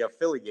against the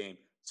Philly game.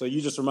 So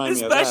you just remind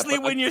me of that. Especially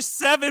But when you're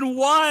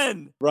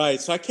 7-1. right.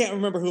 So I can't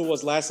remember who it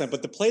was last night,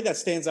 but the play that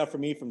stands out for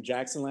me from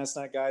Jackson last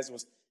night, guys,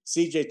 was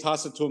CJ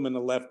tossed it to him in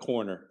the left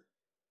corner.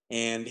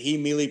 And he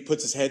immediately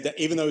puts his head down,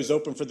 even though he's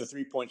open for the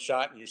 3-point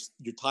shot, and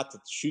you're taught to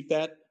shoot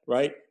that,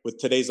 right, with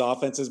today's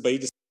offenses. But he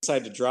just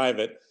decided to drive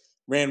it,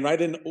 ran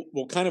right in,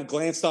 well, kind of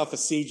glanced off of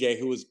CJ,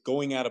 who was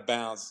going out of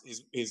bounds.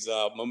 His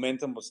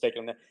momentum was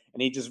taken there,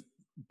 and he just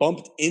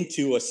bumped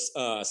into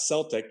a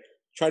Celtic,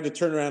 tried to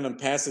turn around and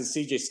pass, and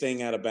CJ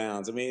staying out of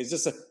bounds. I mean, it's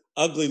just an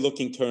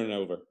ugly-looking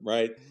turnover,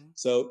 right? Mm-hmm.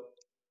 So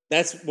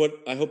that's what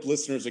I hope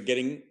listeners are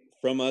getting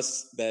from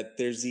us, that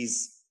there's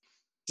these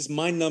just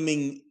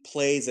mind-numbing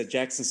plays that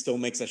Jackson still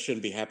makes that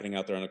shouldn't be happening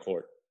out there on the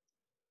court.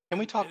 Can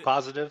we talk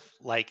positive,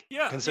 like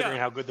Yeah, considering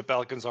yeah. how good the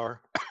Pelicans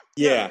are?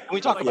 Yeah. Can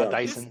we talk Like, about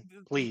this- Dyson,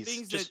 the please?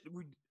 things Just that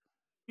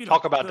we,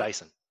 talk about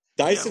Dyson.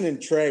 Dyson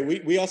and Trey.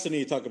 We also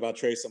need to talk about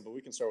Trey some, but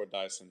we can start with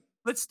Dyson.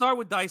 Let's start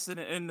with Dyson.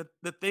 And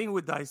the thing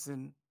with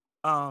Dyson,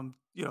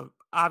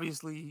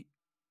 obviously,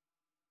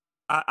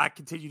 I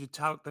continue to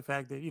tout the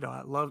fact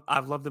that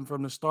I've loved him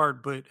from the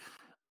start, but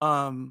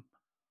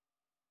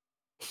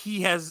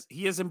he has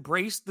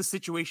embraced the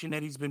situation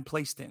that he's been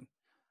placed in.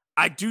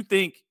 I do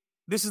think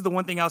this is the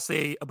one thing I'll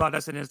say about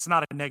Dyson, and it's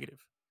not a negative.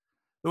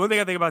 The one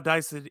thing I think about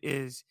Dyson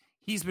is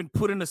he's been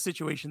put in a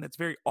situation that's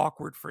very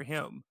awkward for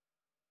him,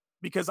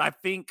 because I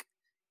think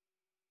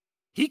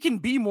he can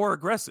be more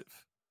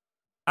aggressive.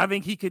 I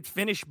think he could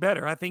finish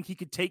better. I think he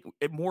could take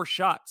more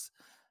shots.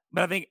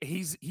 But I think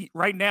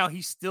right now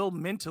he's still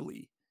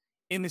mentally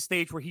in the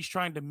stage where he's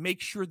trying to make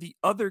sure the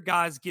other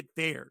guys get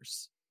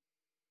theirs.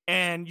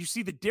 And you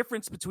see the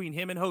difference between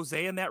him and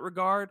Jose in that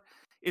regard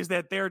is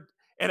that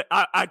and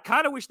I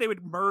kind of wish they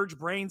would merge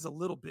brains a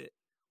little bit,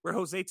 where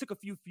Jose took a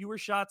few fewer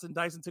shots and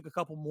Dyson took a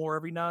couple more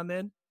every now and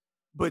then.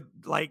 But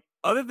like,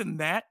 other than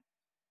that,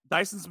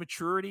 Dyson's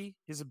maturity,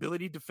 his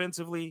ability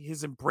defensively,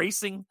 his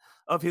embracing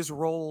of his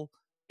role,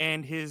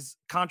 and his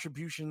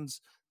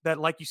contributions that,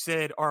 like you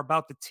said, are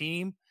about the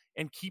team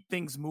and keep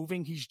things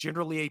moving. He's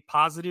generally a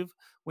positive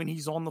when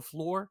he's on the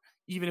floor,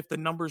 even if the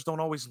numbers don't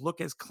always look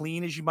as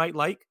clean as you might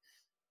like.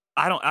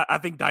 I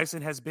think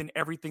Dyson has been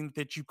everything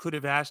that you could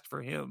have asked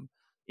for him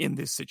in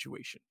this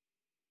situation.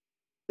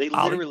 They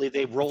Ollie? literally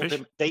they rolled Fish?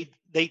 him.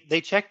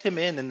 They checked him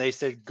in and they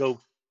said go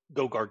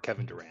guard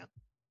Kevin Durant.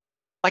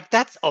 Like,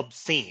 that's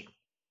obscene.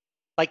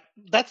 Like,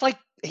 that's like,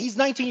 he's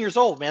 19 years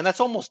old, man. That's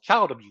almost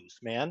child abuse,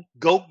 man.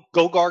 Go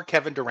guard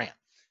Kevin Durant.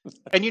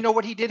 And you know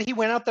what he did? He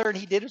went out there and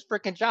he did his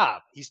freaking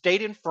job. He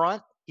stayed in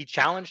front. He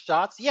challenged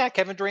shots. Yeah,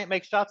 Kevin Durant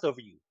makes shots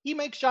over you. He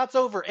makes shots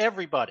over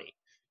everybody.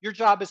 Your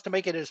job is to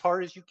make it as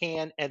hard as you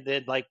can, and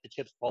then, like, the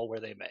chips fall where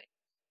they may.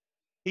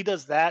 He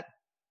does that.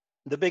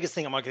 The biggest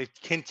thing, I'm going to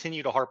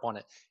continue to harp on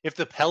it. If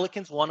the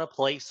Pelicans want to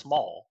play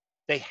small,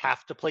 they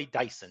have to play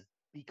Dyson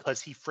because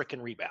he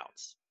freaking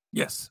rebounds.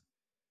 Yes.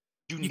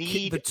 You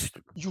need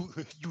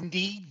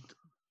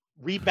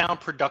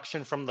rebound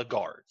production from the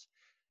guards.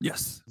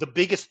 Yes. The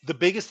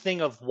biggest thing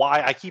of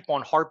why I keep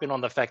on harping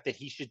on the fact that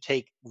he should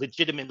take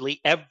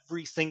legitimately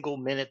every single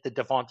minute that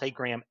Devontae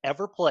Graham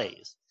ever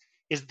plays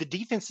is the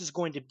defense is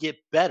going to get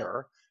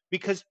better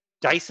because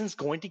Dyson's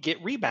going to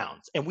get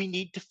rebounds, and we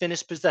need to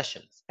finish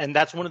possessions. And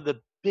that's one of the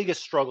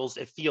biggest struggles,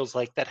 it feels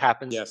like, that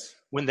happens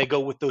when they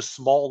go with those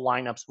small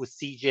lineups with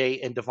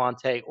CJ and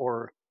Devontae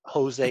or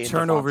Jose and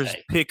turnovers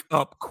Devontae. Pick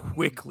up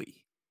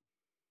quickly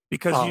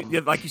because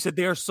like you said,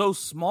 they are so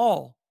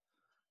small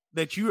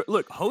that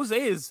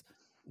Jose is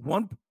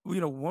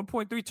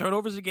 1.3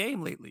 turnovers a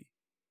game lately.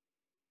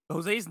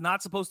 Jose is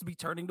not supposed to be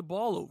turning the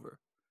ball over.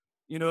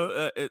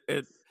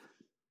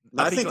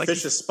 I think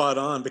Fish is spot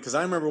on, because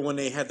I remember when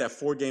they had that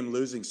 4-game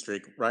losing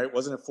streak, right?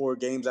 Wasn't it 4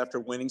 games after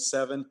winning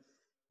 7?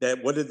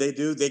 that what did they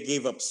do? They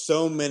gave up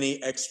so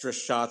many extra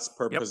shots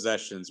per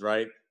possessions,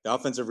 right? The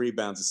offensive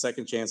rebounds, the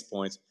second chance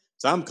points.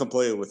 So I'm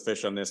completely with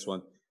Fish on this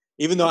one.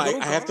 Even though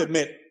I have to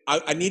admit,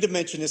 I need to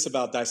mention this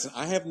about Dyson.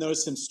 I have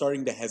noticed him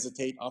starting to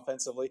hesitate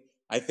offensively.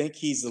 I think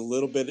he's a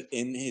little bit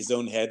in his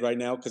own head right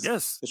now because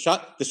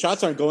the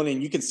shots aren't going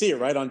in. You can see it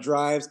right on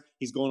drives.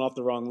 He's going off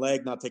the wrong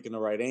leg, not taking the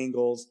right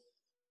angles.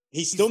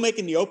 He's still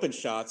making the open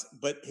shots,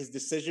 but his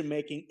decision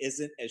making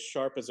isn't as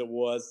sharp as it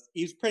was.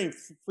 He was playing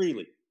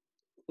freely.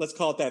 Let's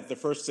call it that, the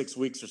first 6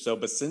 weeks or so.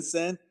 But since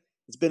then,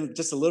 it's been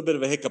just a little bit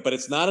of a hiccup. But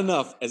it's not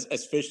enough,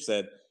 as Fish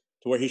said,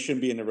 to where he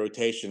shouldn't be in the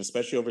rotation,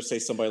 especially over, say,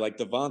 somebody like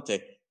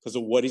Devontae, because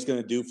of what he's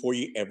going to do for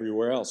you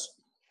everywhere else.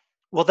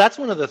 Well, that's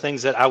one of the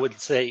things that I would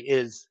say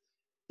is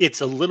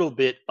it's a little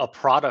bit a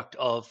product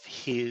of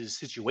his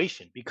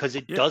situation, because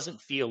it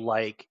doesn't feel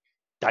like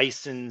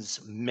Dyson's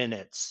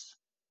minutes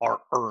are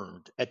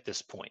earned at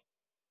this point.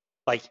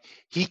 Like,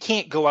 he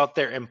can't go out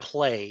there and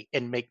play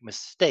and make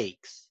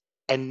mistakes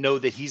and know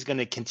that he's going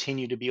to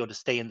continue to be able to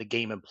stay in the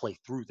game and play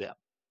through them.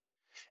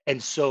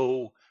 And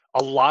so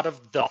a lot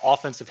of the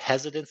offensive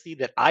hesitancy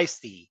that I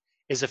see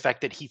is the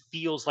fact that he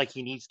feels like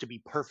he needs to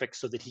be perfect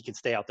so that he can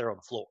stay out there on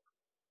the floor.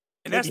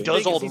 And that's he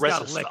does all the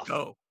rest of the stuff.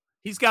 Go.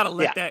 He's got to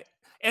let that.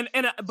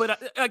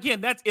 But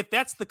again, if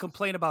that's the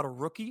complaint about a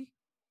rookie,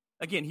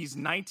 again, he's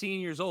 19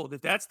 years old. If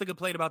that's the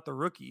complaint about the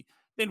rookie,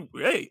 then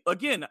hey,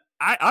 again,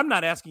 I'm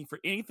not asking for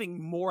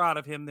anything more out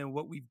of him than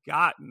what we've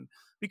gotten,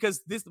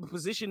 because the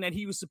position that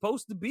he was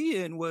supposed to be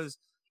in was,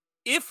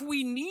 if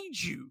we need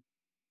you,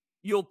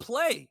 you'll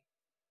play.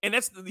 And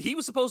he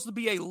was supposed to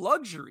be a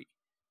luxury.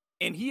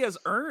 And he has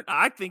earned,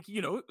 I think,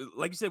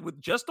 like you said, with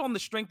just on the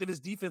strength of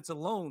his defense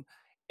alone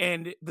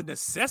and the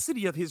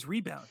necessity of his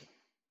rebounding,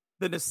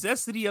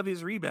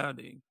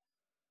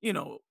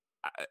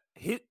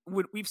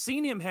 we've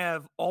seen him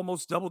have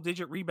almost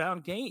double-digit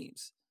rebound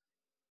games.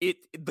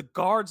 The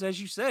guards,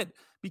 as you said,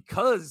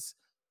 because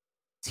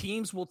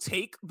teams will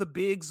take the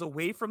bigs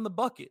away from the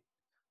bucket.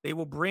 They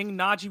will bring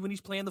Najee when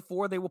he's playing the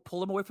 4. They will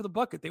pull him away from the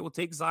bucket. They will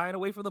take Zion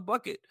away from the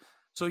bucket.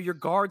 So your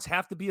guards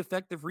have to be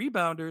effective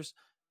rebounders.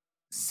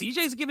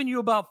 CJ's giving you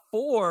about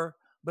 4,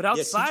 but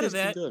outside of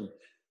that,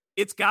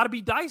 it's got to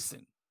be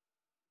Dyson.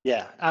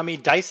 Yeah, I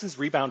mean, Dyson's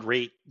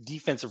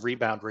defensive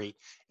rebound rate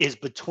is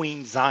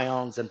between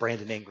Zion's and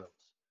Brandon Ingram's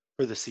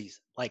for the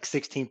season, like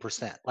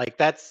 16%. Like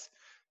that's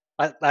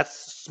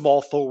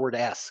small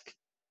forward-esque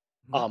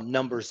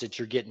numbers that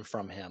you're getting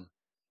from him.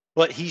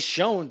 But he's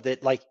shown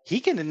that, like, he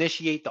can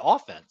initiate the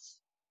offense.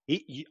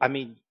 He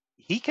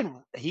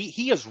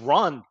has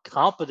run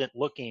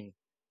competent-looking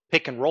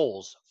pick and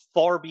rolls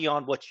far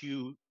beyond what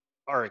you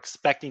are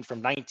expecting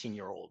from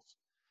 19-year-olds.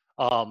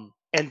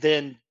 And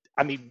then,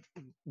 I mean,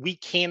 we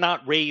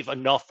cannot rave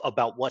enough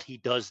about what he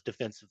does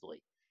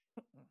defensively.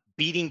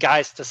 Beating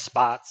guys to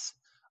spots.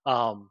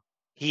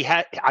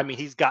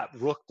 He's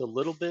got rooked a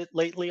little bit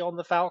lately on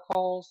the foul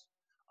calls,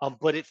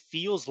 but it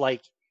feels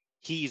like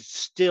he's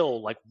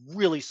still, like,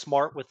 really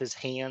smart with his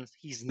hands.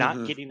 He's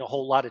not getting a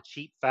whole lot of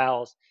cheap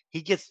fouls.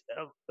 He gets,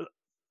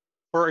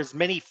 for as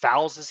many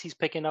fouls as he's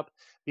picking up,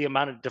 the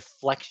amount of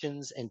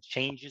deflections and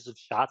changes of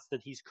shots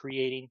that he's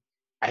creating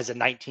as a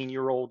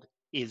 19-year-old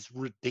is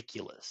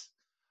ridiculous.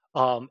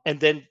 And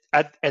then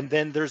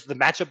there's the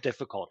matchup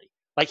difficulty.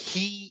 Like,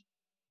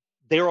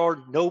 there are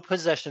no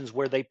possessions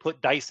where they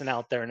put Dyson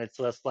out there and it's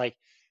just like,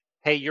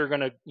 hey, you're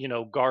going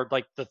to, guard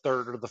like the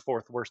 3rd or the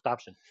 4th worst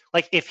option.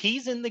 Like, if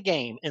he's in the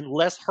game,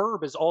 unless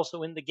Herb is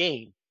also in the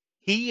game,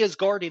 he is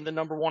guarding the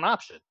number 1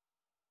 option.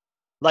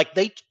 Like,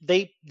 they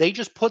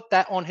just put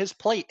that on his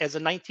plate as a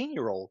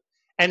 19-year-old,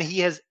 and he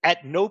has,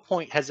 at no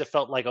point has it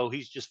felt like, oh,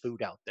 he's just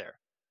food out there.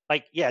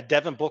 Like, yeah,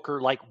 Devin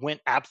Booker, like,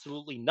 went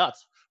absolutely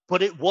nuts,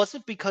 but it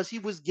wasn't because he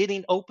was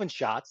getting open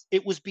shots.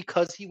 It was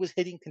because he was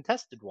hitting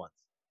contested ones.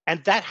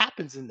 And that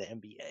happens in the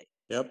NBA.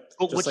 Yep.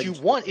 But what you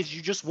want is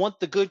you just want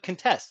the good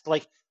contest.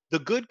 Like, the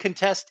good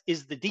contest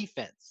is the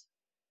defense.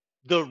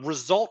 The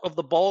result of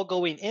the ball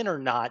going in or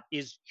not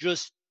is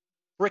just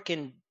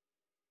freaking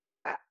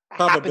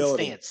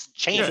happenstance.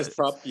 Changes.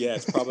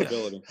 It's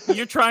probability.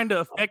 You're trying to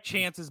affect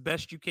chance as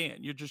best you can.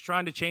 You're just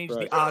trying to change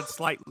the odds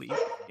slightly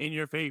in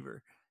your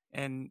favor.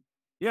 And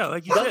yeah,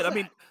 like you said, I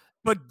mean,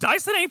 but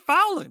Dyson ain't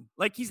fouling.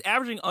 Like, he's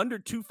averaging under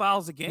 2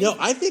 fouls a game. No,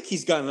 I think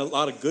he's gotten a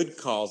lot of good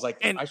calls.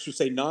 Like, I should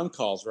say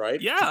non-calls, right?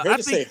 Yeah. Compared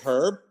to, say,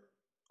 Herb,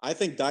 I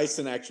think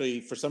Dyson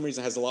actually, for some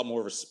reason, has a lot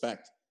more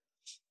respect.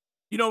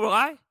 You know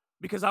why?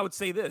 Because I would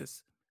say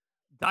this.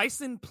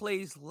 Dyson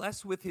plays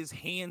less with his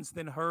hands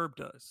than Herb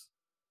does.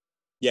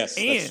 Yes.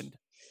 And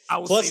I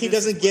will plus, say he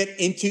doesn't get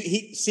into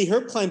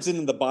Herb climbs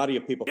into the body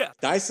of people. Yeah.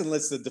 Dyson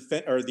lets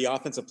the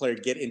offensive player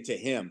get into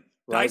him,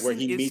 right? Dyson where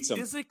he meets him.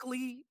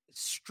 Physically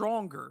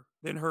stronger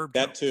than Herb.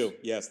 That too.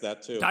 Yes,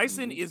 that too.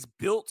 Dyson is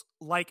built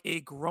like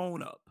a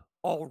grown-up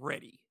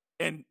already.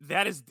 And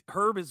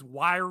Herb is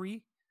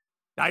wiry.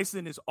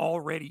 Dyson is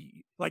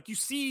already, like, you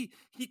see,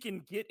 he can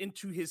get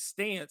into his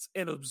stance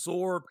and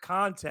absorb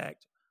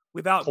contact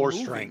without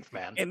moving. Strength,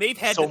 man. And they've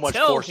had so to much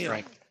tell core him.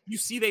 Strength. You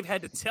see, they've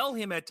had to tell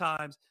him at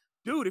times,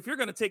 dude, if you're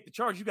going to take the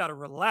charge, you got to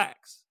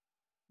relax.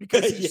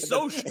 because he's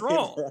so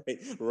strong.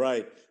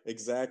 Right.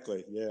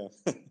 Exactly. Yeah.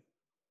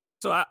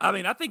 So,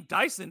 I think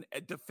Dyson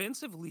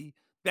defensively,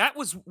 that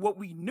was what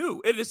we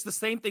knew. And it's the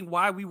same thing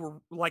why we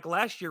were like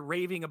last year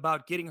raving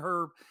about getting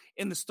Herb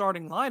in the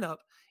starting lineup.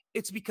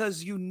 It's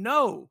because you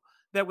know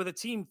that with a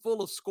team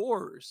full of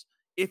scorers,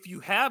 if you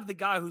have the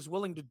guy who's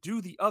willing to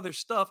do the other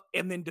stuff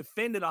and then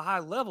defend at a high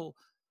level,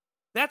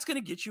 that's going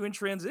to get you in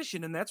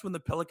transition. And that's when the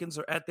Pelicans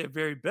are at their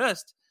very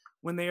best,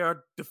 when they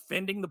are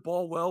defending the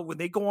ball well. When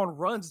they go on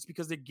runs, it's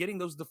because they're getting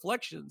those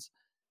deflections.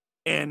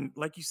 And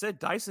like you said,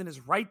 Dyson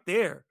is right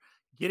there,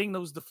 getting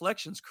those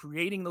deflections,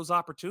 creating those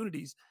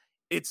opportunities.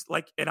 It's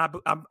like, and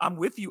I'm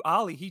with you,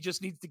 Ollie. He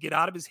just needs to get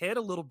out of his head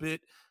a little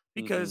bit,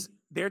 because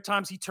there are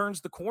times he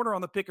turns the corner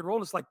on the pick and roll.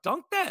 And it's like,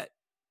 dunk that,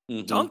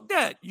 dunk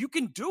that. You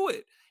can do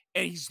it.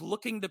 And he's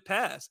looking to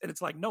pass. And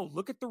it's like, no,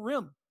 look at the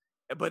rim.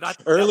 But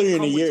earlier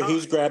in the year, he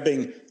was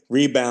grabbing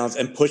rebounds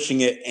and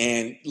pushing it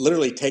and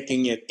literally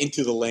taking it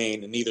into the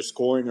lane and either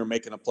scoring or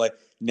making a play.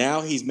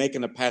 Now he's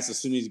making a pass as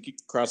soon as he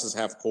crosses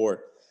half court.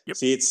 Yep.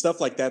 See, it's stuff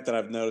like that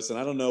I've noticed. And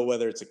I don't know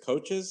whether it's a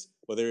coach's,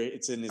 whether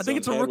it's in his own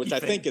head, which I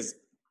think is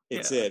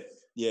it.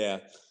 Yeah.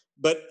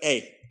 But,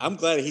 hey, I'm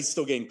glad he's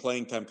still getting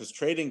playing time, because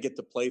Trey didn't get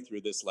to play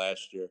through this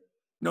last year.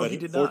 No, he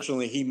did not.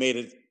 Fortunately, he made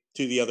it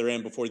to the other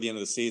end before the end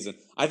of the season.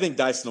 I think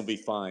Dyson will be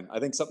fine. I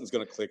think something's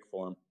going to click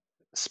for him.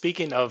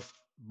 Speaking of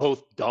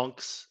both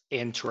dunks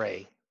and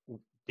Trey,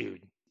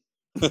 dude,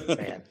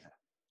 man,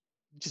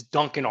 just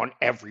dunking on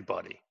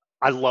everybody.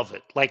 I love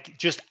it. Like,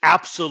 just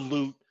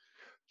absolute,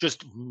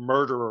 just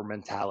murderer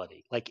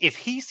mentality. Like, if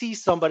he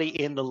sees somebody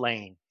in the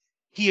lane,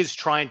 he is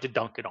trying to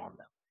dunk it on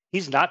them.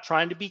 He's not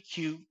trying to be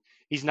cute.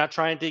 He's not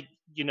trying to,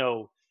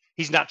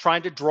 he's not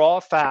trying to draw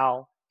a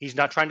foul. He's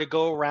not trying to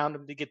go around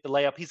him to get the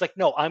layup. He's like,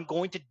 no, I'm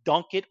going to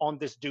dunk it on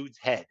this dude's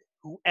head.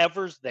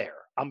 Whoever's there,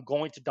 I'm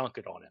going to dunk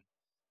it on him.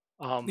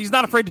 He's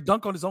not afraid to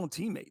dunk on his own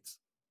teammates.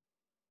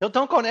 He'll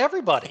dunk on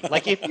everybody.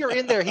 Like, if you're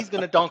in there, he's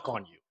going to dunk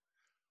on you.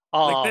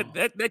 Like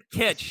that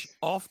catch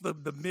off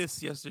the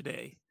miss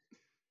yesterday,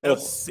 that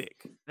was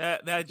sick.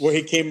 That where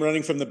he came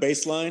running from the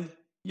baseline.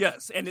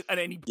 Yes, and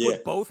he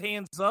put both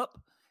hands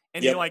up,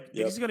 and you're like,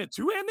 he's going to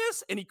two-hand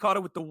this, and he caught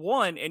it with the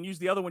one and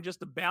used the other one just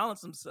to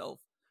balance himself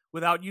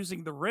without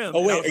using the rim.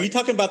 Oh wait, are you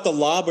talking about the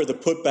lob or the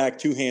putback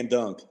two-hand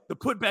dunk? The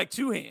putback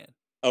two-hand.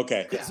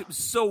 Okay. Because it was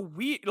so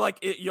weird. Like,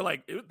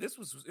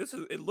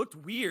 it looked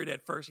weird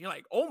at first. You're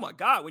like, oh my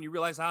God, when you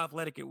realize how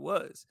athletic it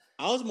was.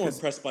 I was more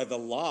impressed by the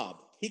lob.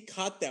 He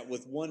caught that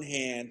with one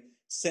hand,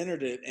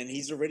 centered it, and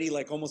he's already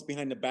like almost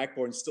behind the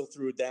backboard and still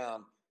threw it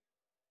down.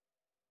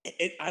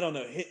 I don't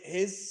know.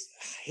 His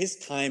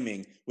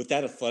timing with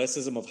that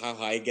athleticism of how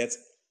high he gets,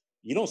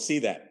 you don't see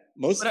that.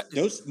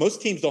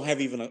 Most teams don't have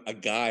even a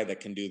guy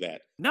that can do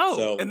that.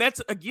 No, and that's,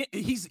 again,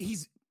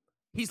 he's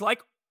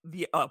like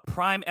the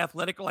prime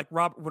athletic, like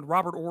when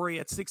Robert Horry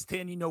at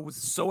 6'10", was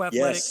so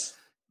athletic. Yes.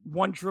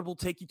 One dribble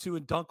take you to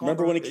and dunk on.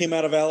 Remember when he came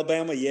out of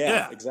Alabama?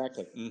 Yeah.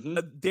 Exactly. Mm-hmm.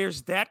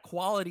 There's that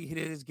quality in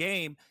his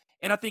game.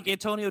 And I think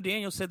Antonio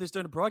Daniels said this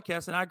during the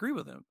broadcast, and I agree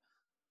with him.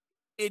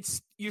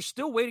 You're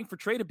still waiting for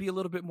Trey to be a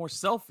little bit more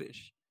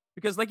selfish,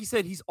 because like you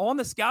said, he's on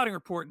the scouting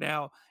report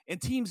now, and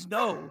teams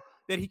know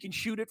that he can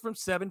shoot it from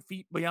 7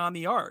 feet beyond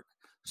the arc.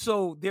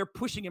 So they're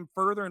pushing him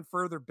further and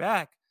further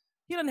back.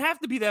 He doesn't have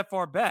to be that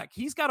far back.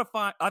 He's got to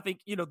find, I think,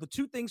 the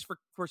two things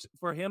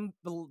for him,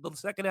 the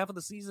second half of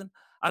the season,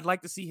 I'd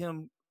like to see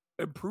him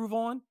improve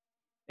on.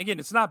 Again,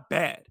 it's not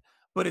bad,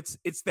 but it's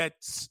the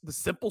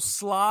simple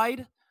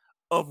slide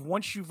of,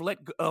 once you've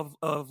let go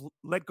of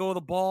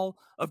the ball,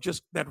 of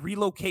just that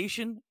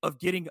relocation of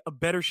getting a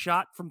better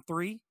shot from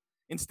three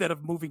instead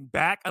of moving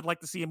back. I'd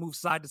like to see him move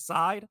side to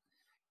side.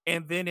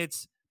 And then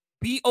it's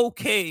be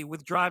okay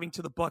with driving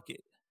to the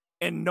bucket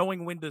and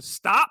knowing when to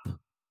stop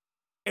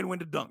and when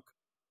to dunk.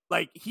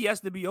 Like, he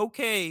has to be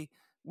okay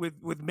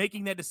with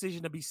making that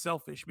decision to be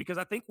selfish, because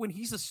I think when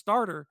he's a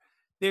starter,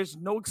 there's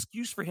no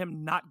excuse for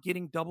him not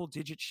getting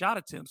double-digit shot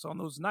attempts on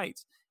those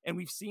nights. And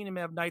we've seen him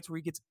have nights where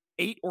he gets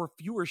 8 or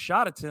fewer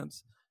shot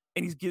attempts,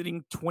 and he's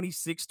getting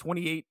 26,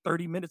 28,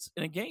 30 minutes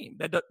in a game.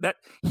 That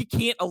he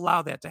can't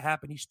allow that to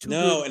happen. He's too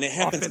good and it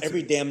happens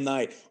every damn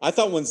night. I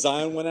thought when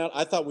Zion went out,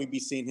 I thought we'd be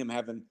seeing him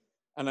having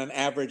on an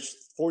average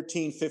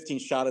 14, 15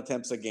 shot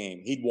attempts a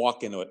game. He'd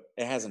walk into it.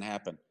 It hasn't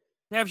happened.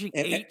 Averaging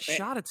 8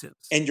 shot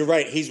attempts. And you're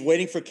right. He's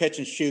waiting for catch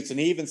and shoots. And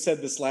he even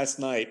said this last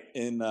night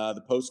in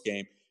the post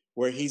game,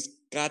 where he's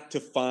got to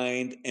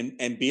find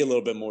and be a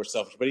little bit more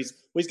selfish. But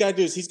what he's got to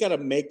do is he's got to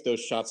make those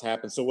shots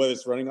happen. So whether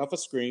it's running off a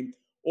screen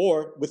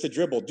or with a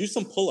dribble, do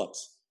some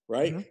pull-ups,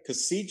 right?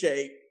 Because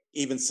CJ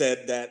even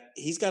said that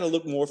he's got to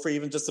look more for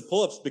even just the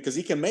pull-ups, because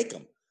he can make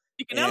them.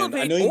 He can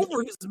elevate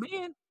over his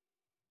man.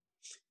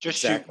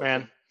 Shoot,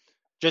 man.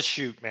 Just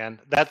shoot, man.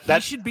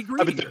 That should be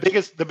great. I mean,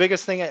 the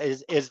biggest thing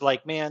is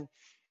like, man,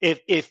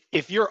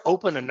 if you're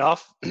open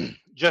enough,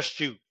 just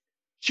shoot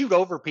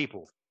over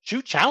people,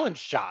 shoot challenge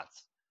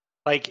shots.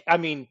 Like, I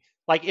mean,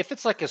 like if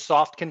it's like a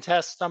soft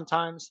contest,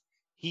 sometimes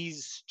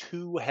he's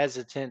too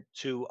hesitant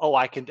to,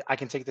 I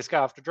can take this guy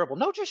off the dribble.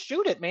 No, just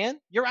shoot it, man.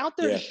 You're out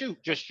there to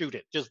shoot. Just shoot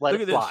it. Just let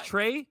it fly. This.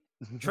 Trey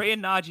Trey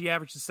and Najee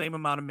average the same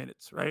amount of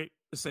minutes, right?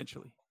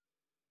 Essentially.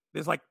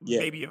 There's like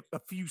maybe a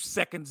few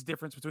seconds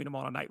difference between them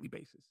on a nightly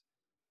basis.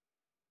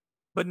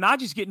 But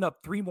Najee's getting up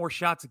 3 more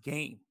shots a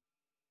game.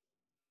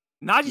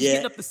 Najee's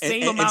getting up the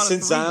same amount and of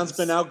since threes. Zion's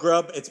been out,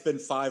 Grubb, it's been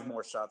 5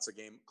 more shots a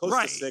game.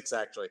 Close to 6,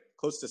 actually.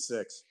 Close to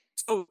 6.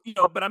 So,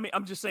 but I mean,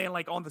 I'm just saying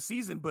like on the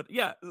season. But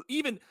yeah,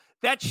 even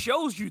that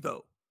shows you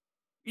though,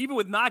 even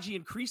with Najee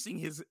increasing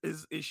his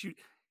shoot,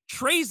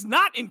 Trey's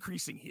not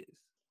increasing his.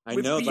 I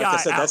know. Like I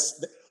said,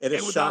 it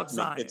has shocked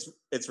me.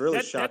 It's really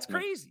shocked That's me.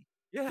 crazy.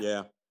 Yeah.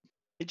 Yeah.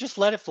 You just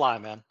let it fly,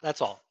 man. That's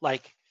all.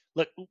 Like,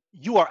 look,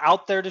 you are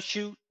out there to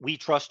shoot. We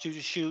trust you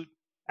to shoot.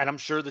 And I'm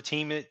sure the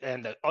team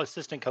and the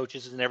assistant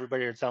coaches and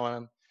everybody are telling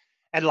him.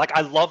 And like,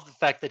 I love the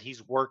fact that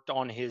he's worked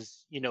on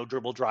his,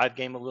 dribble drive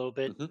game a little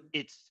bit.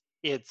 Mm-hmm.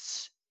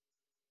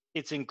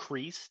 It's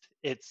increased.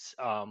 It's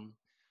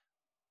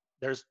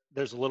there's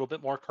a little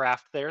bit more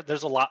craft there.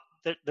 There's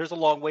a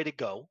long way to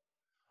go.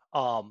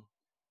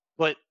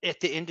 But at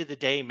the end of the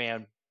day,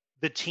 man,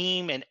 the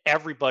team and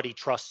everybody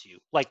trusts you.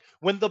 Like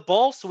when the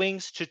ball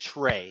swings to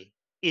Trey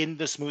in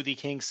the Smoothie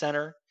King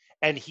Center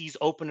and he's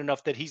open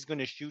enough that he's going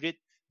to shoot it,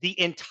 the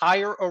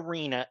entire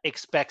arena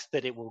expects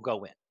that it will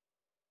go in.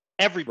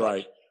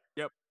 Everybody. Right.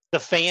 Yep. The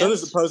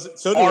fans.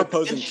 So do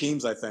opposing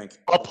teams, I think.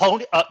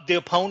 The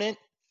opponent,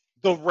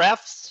 the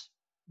refs,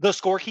 the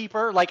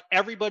scorekeeper, like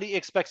everybody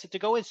expects it to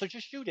go in. So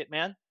just shoot it,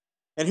 man.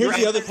 And here's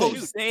the other thing.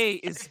 Jose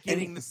is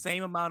getting the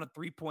same amount of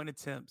 3-point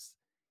attempts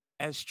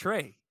as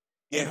Trey.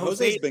 Yeah,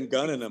 Jose's been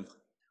gunning him.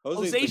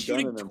 Jose's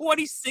shooting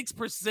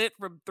 26%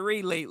 from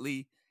 3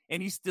 lately,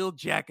 and he's still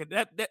jacking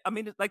that. I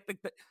mean, it's like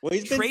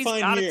he's been Trey's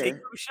fine got to here. take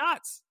those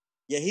shots.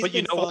 Yeah, he's but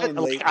been fine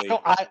lately.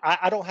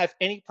 I don't have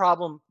any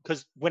problem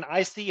because when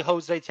I see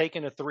Jose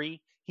taking a 3,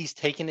 he's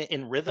taking it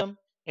in rhythm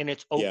and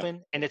it's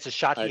open and it's a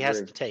shot he has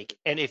to take.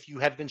 And if you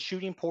have been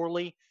shooting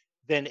poorly,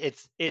 then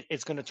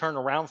it's going to turn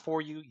around for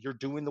you. You're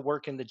doing the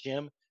work in the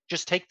gym.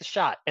 Just take the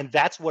shot, and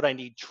that's what I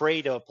need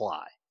Trey to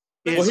apply.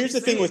 Well, here's the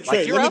thing with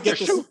Trey.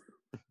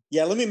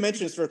 Let me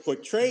mention this real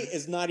quick. Trey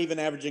is not even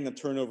averaging a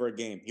turnover a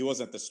game. He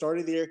wasn't at the start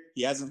of the year.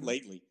 He hasn't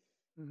lately.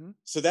 Mm-hmm.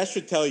 So that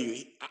should tell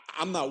you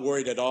I'm not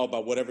worried at all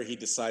about whatever he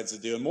decides to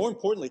do. And more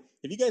importantly,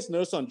 if you guys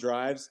notice on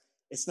drives,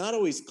 it's not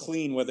always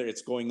clean, whether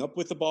it's going up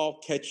with the ball,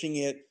 catching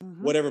it,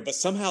 whatever. But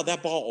somehow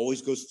that ball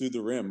always goes through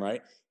the rim,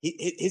 right?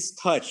 His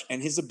touch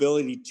and his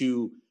ability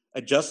to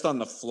adjust on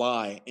the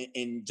fly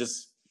and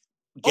just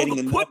getting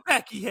the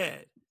putback he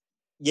had.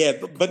 Yeah,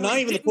 but not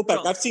even the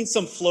putback. I've seen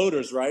some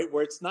floaters, right,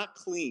 where it's not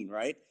clean,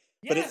 right?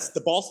 Yeah. But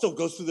the ball still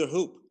goes through the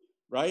hoop,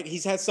 right?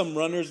 He's had some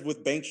runners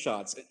with bank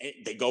shots. And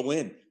they go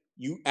in.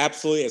 You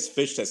absolutely, as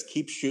Fish says,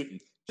 keep shooting.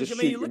 Just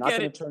shoot. You're not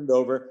going to turn it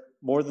over.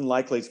 More than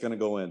likely, it's going to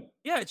go in.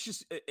 Yeah, it's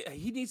just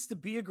he needs to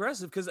be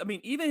aggressive because, I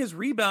mean, even his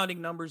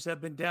rebounding numbers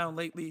have been down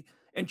lately.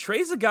 And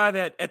Trey's a guy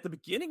that at the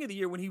beginning of the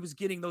year when he was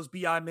getting those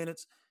BI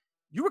minutes,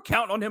 you were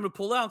counting on him to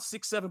pull out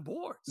 6-7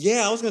 boards.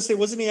 Yeah, I was going to say,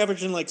 wasn't he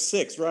averaging like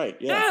 6, right?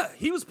 Yeah,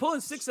 he was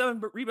pulling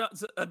 6-7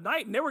 rebounds a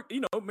night. And they were,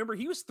 remember,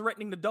 he was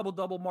threatening the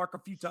double-double mark a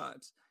few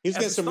times. He was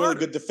getting some really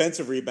good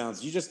defensive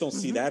rebounds. You just don't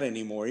see that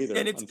anymore either,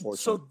 and unfortunately.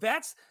 So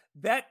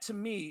that to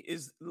me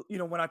is,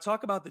 when I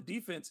talk about the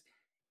defense,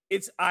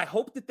 I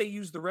hope that they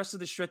use the rest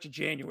of the stretch of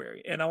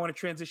January. And I want to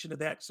transition to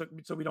that so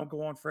we don't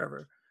go on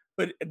forever.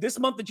 But this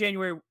month of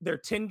January, there are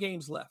 10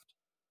 games left.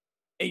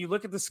 And you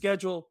look at the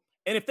schedule,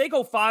 and if they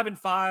go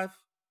 5-5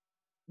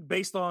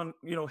 based on,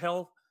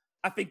 health,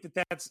 I think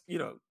that's,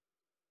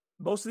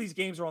 most of these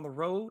games are on the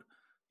road.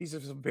 These are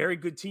some very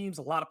good teams,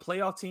 a lot of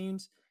playoff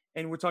teams.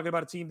 And we're talking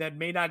about a team that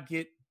may not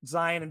get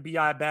Zion and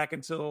BI back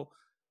until,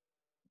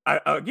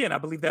 I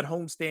believe that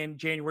homestand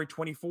January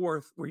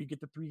 24th, where you get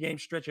the 3-game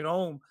stretch at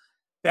home.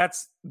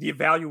 That's the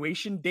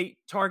evaluation date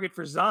target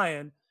for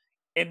Zion.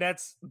 And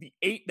that's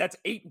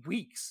 8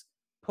 weeks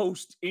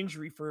post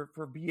injury for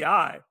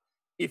BI.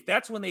 If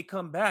that's when they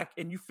come back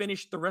and you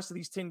finish the rest of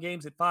these 10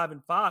 games at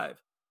 5-5,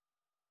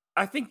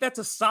 I think that's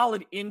a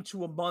solid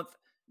into a month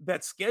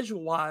that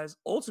schedule-wise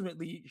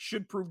ultimately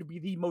should prove to be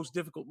the most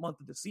difficult month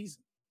of the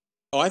season.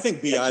 Oh, I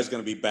think BI is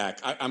going to be back.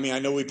 I mean, I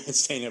know we've been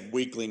saying it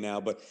weekly now,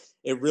 but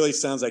it really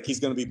sounds like he's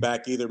going to be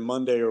back either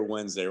Monday or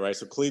Wednesday, right?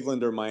 So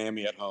Cleveland or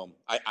Miami at home.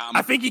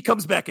 I think he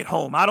comes back at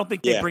home. I don't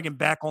think they bring him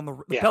back on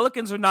the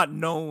Pelicans are not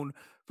known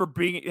for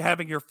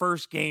having your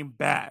first game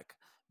back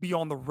be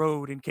on the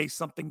road in case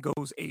something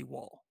goes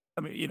AWOL.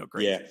 I mean,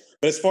 great. Yeah,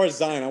 but as far as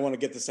Zion, I want to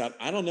get this out.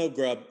 I don't know,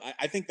 Grubb.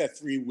 I think that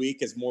 3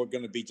 week is more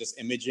going to be just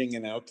imaging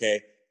and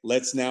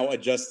let's now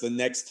adjust the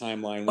next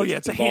timeline. Oh yeah,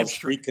 it's a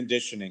hamstring.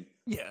 Reconditioning.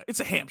 Yeah, it's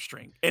a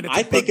hamstring, and it's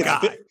I think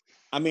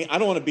I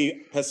don't want to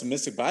be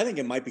pessimistic, but I think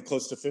it might be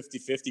close to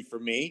 50-50 for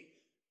me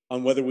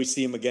on whether we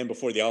see him again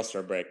before the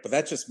All-Star break. But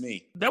that's just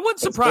me. That wouldn't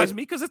surprise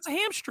me because it's a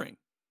hamstring.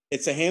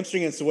 It's a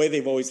hamstring. It's the way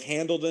they've always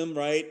handled him,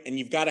 right? And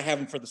you've got to have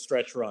him for the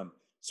stretch run.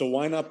 So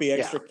why not be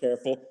extra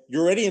careful?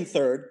 You're already in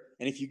third.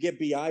 And if you get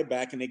BI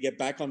back and they get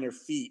back on their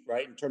feet,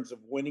 right, in terms of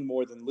winning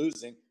more than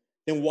losing,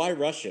 then why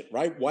rush it,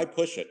 right? Why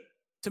push it?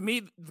 To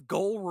me, the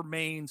goal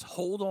remains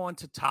hold on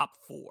to top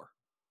 4.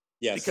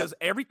 Yes. Because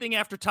everything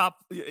after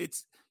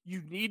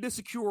you need to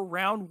secure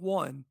round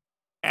one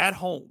at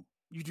home.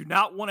 You do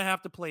not want to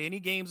have to play any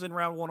games in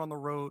round one on the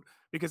road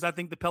because I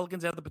think the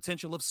Pelicans have the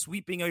potential of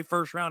sweeping a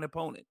first-round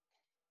opponent.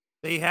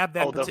 They have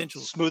that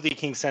potential. The Smoothie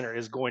King Center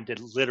is going to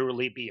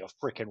literally be a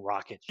freaking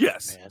rocket ship,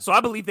 Yes. man. So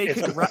I believe they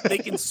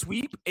can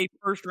sweep a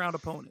first-round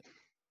opponent.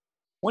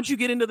 Once you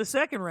get into the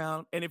second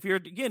round, and if you're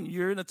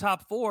in the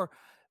top four,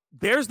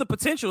 there's the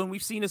potential, and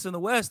we've seen this in the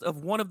West,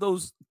 of one of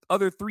those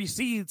other three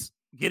seeds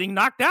getting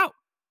knocked out.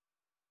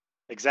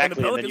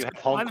 Exactly, and then you have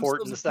home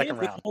court in the second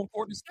round. Home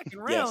court in the second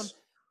round.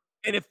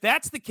 And if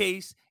that's the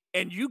case,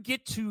 and you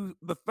get to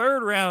the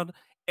third round,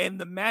 and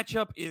the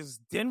matchup is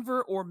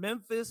Denver or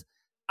Memphis,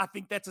 I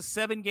think that's a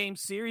 7-game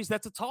series.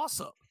 That's a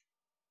toss-up.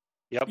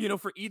 Yep.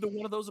 For either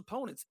one of those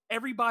opponents.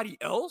 Everybody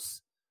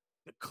else,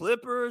 the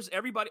Clippers,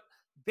 everybody,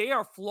 they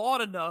are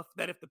flawed enough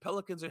that if the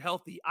Pelicans are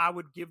healthy, I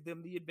would give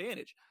them the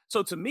advantage.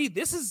 So to me,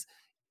 this is,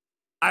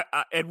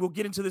 and we'll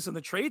get into this in the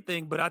trade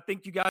thing, but I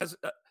think you guys,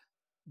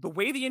 the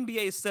way the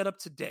NBA is set up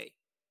today,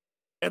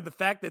 and the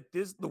fact that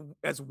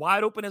as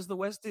wide open as the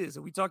West is,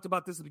 and we talked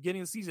about this at the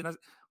beginning of the season,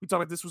 we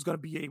talked about this was going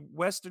to be a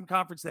Western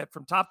Conference that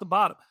from top to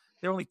bottom,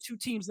 there are only 2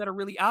 teams that are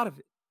really out of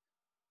it.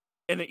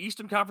 In the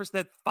Eastern Conference,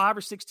 that 5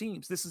 or 6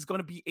 teams, this is going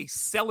to be a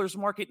seller's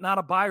market, not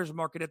a buyer's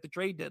market at the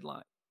trade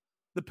deadline.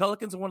 The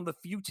Pelicans are one of the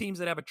few teams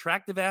that have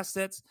attractive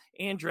assets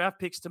and draft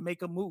picks to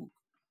make a move.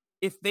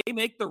 If they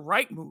make the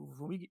right move,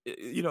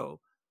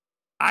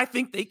 I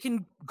think they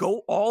can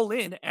go all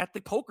in at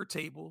the poker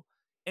table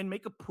and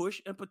make a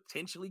push and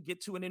potentially get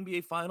to an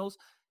NBA Finals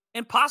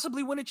and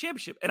possibly win a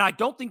championship. And I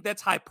don't think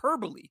that's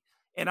hyperbole.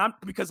 And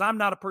because I'm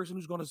not a person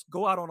who's going to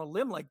go out on a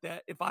limb like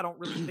that if I don't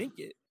really think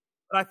it.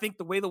 But I think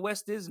the way the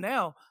West is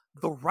now,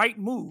 the right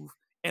move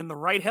and the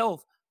right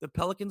health, the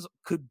Pelicans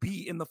could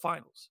be in the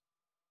finals.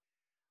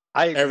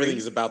 Everything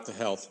is about the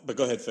health. But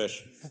go ahead,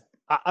 Fish.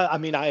 I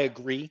mean, I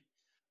agree.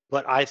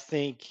 But I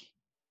think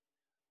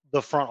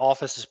the front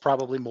office is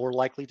probably more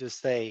likely to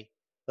say,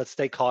 let's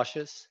stay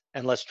cautious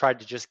and let's try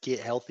to just get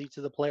healthy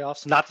to the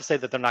playoffs. Not to say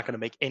that they're not going to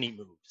make any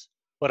moves,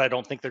 but I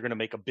don't think they're going to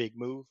make a big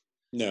move.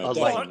 No.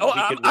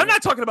 I'm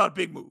not talking about a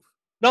big move.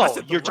 No,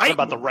 you're talking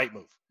about the right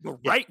move. The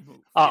right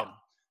move.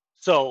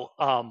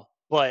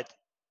 But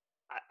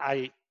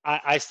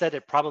I said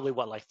it probably,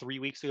 like 3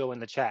 weeks ago in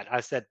the chat.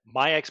 I said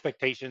my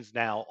expectations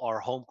now are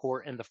home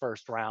court in the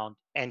first round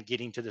and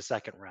getting to the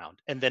second round.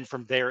 And then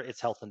from there,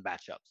 it's health and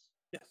matchups.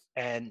 Yes.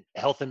 And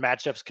health and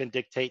matchups can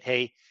dictate,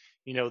 hey,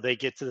 they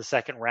get to the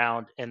second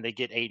round and they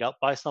get ate up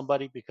by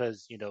somebody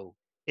because,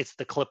 it's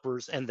the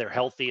Clippers and they're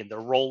healthy and they're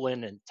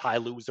rolling and Ty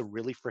Lue's a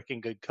really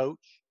freaking good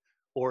coach.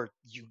 Or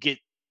you get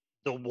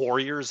the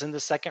Warriors in the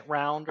second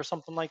round or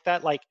something like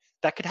that. Like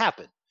that could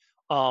happen.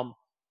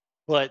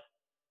 But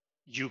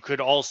you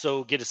could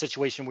also get a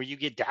situation where you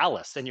get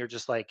Dallas and you're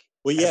just like,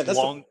 well, yeah,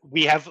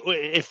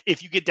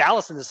 if you get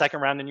Dallas in the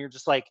second round and you're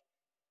just like,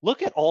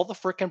 look at all the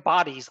freaking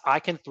bodies I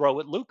can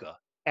throw at Luka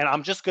and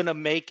I'm just going to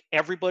make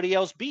everybody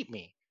else beat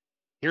me.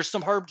 Here's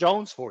some Herb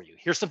Jones for you.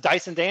 Here's some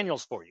Dyson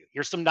Daniels for you.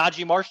 Here's some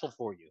Najee Marshall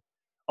for you.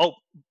 Oh,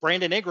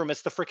 Brandon Ingram,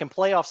 it's the freaking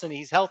playoffs and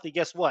he's healthy.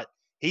 Guess what?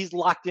 He's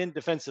locked in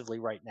defensively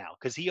right now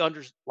because he's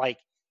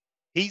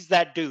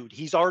that dude.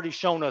 He's already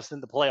shown us in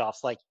the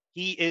playoffs. Like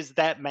he is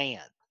that man.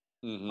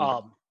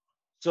 Mm-hmm.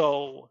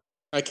 So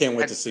I can't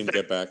wait to see him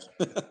get back.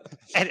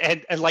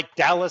 and like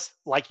Dallas,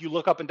 like you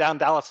look up and down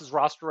Dallas's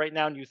roster right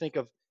now and you think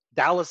of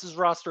Dallas's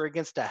roster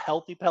against a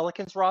healthy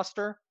Pelicans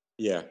roster.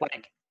 Yeah.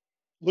 Like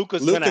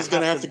Luka's going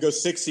to have to go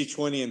 60,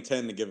 20, and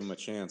 10 to give him a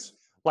chance.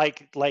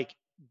 Like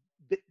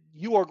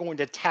you are going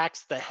to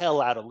tax the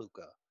hell out of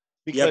Luka.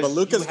 Yeah, but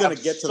Luka's going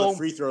to get to the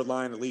free throw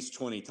line at least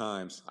 20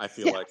 times, I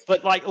feel like.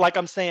 But like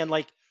I'm saying,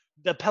 like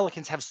the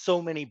Pelicans have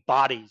so many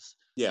bodies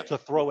to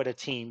throw at a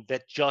team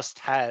that just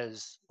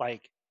has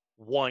like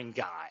one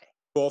guy.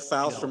 12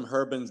 fouls from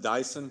Herb and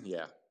Dyson,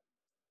 yeah.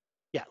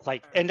 Yeah,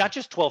 and not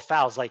just 12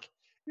 fouls,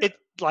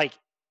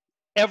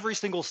 every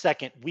single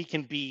second we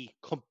can be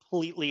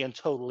completely and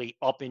totally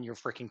up in your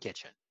freaking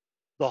kitchen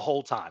the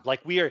whole time.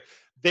 Like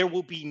there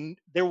will be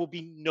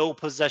no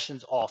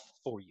possessions off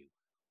for you.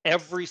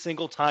 Every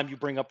single time you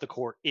bring up the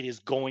court, it is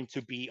going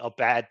to be a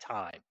bad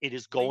time. It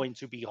is going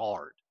to be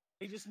hard.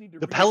 They just need to.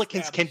 The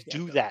Pelicans can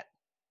do that.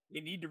 They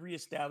need to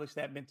reestablish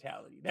that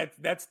mentality.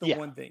 That's the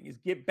one thing is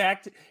get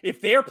back to if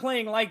they're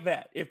playing like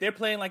that. If they're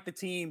playing like the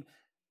team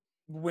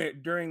where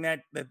during the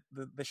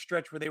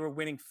stretch where they were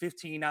winning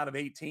 15 out of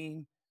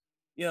 18,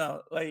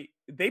 like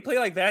they play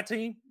like that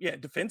team,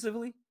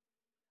 defensively.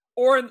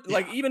 Or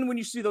even when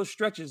you see those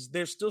stretches,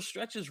 there's still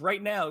stretches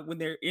right now when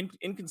they're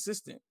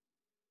inconsistent.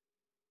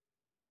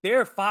 There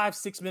are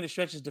 5-6 minute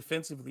stretches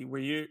defensively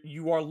where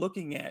you are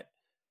looking at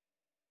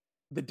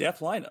the depth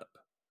lineup.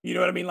 You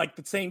know what I mean? Like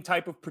the same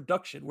type of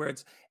production where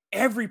it's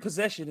every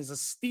possession is a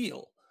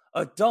steal,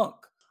 a dunk,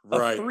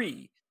 a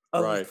three,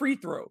 a free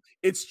throw.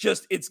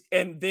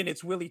 And then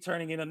it's really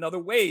turning in another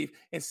wave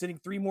and sending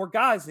 3 more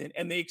guys in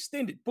and they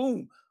extend it.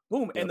 Boom,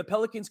 boom. Yep. And the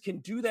Pelicans can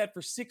do that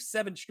for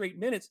 6-7 straight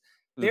minutes.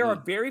 There are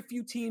very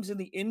few teams in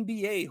the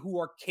NBA who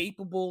are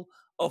capable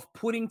of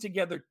putting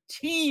together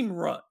team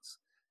runs.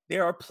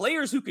 There are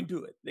players who can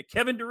do it. That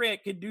Kevin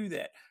Durant can do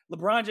that.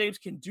 LeBron James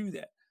can do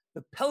that.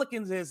 The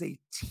Pelicans as a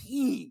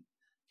team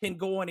can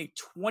go on a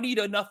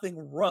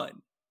 20-0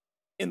 run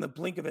in the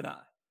blink of an eye.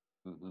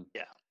 Mm-hmm.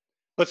 Yeah.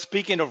 But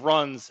speaking of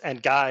runs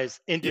and guys,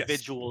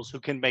 individuals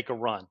who can make a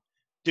run,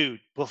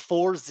 dude,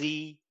 before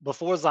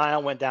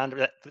Zion went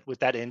down with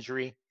that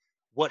injury,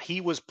 what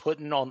he was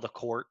putting on the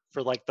court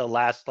for like the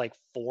last 4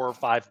 or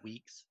 5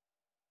 weeks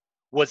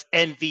was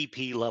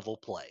MVP level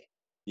play.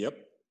 Yep.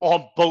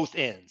 On both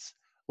ends.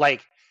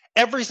 Like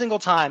every single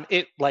time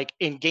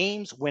in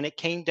games when it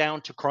came down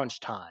to crunch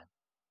time,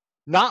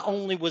 not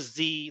only was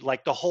Z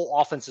the whole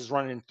offense is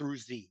running through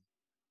Z.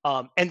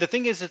 And the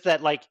thing is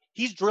that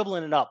he's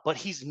dribbling it up, but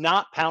he's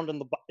not pounding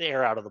the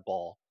air out of the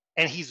ball,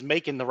 and he's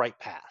making the right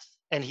pass,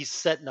 and he's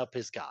setting up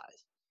his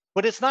guys.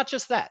 But it's not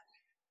just that.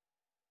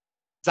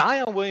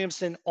 Zion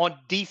Williamson on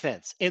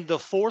defense in the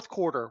fourth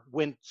quarter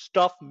when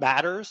stuff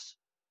matters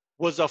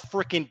was a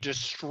freaking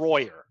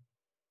destroyer.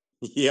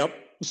 Yep.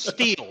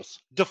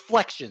 Steals,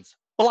 deflections,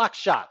 block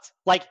shots.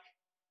 Like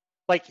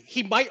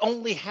he might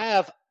only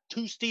have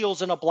 2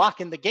 steals and a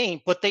block in the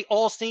game, but they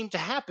all seem to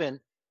happen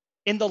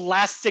in the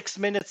last 6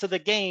 minutes of the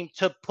game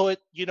to put,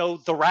 the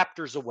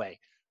Raptors away,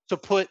 to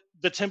put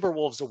the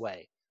Timberwolves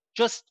away.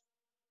 Just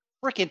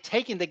freaking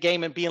taking the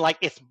game and being like,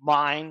 it's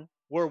mine.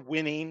 We're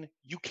winning.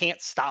 You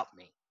can't stop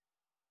me.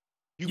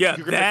 You're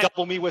going to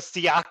double me with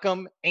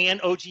Siakam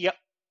and OG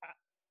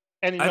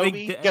and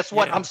Anunoby. Guess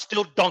what? I'm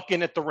still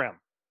dunking at the rim.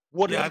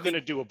 What are you going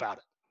to do about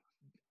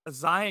it?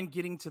 Zion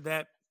getting to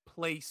that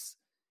place,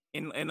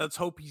 and let's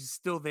hope he's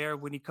still there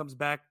when he comes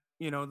back.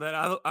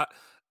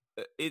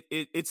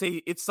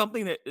 It's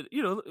something that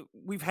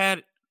we've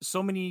had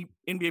so many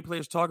NBA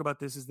players talk about.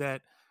 This is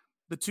that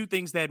the two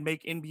things that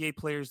make NBA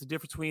players, the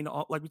difference between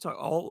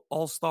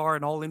all-star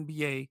and all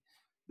NBA,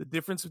 the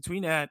difference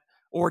between that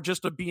or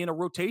just being a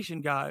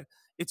rotation guy,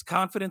 it's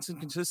confidence and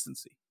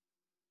consistency.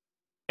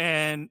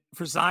 And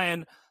for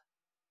Zion,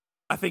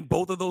 I think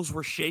both of those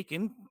were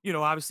shaken,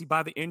 obviously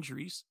by the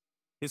injuries,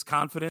 his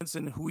confidence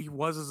in who he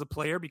was as a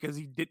player, because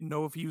he didn't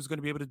know if he was going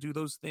to be able to do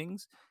those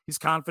things, his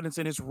confidence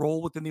in his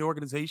role within the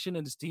organization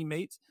and his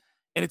teammates.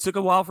 And it took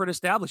a while for it to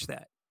establish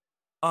that.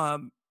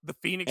 The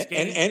Phoenix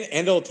game.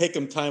 And it'll take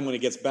him time when he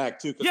gets back,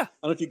 too. Yeah. I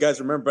don't know if you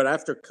guys remember, but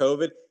after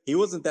COVID, he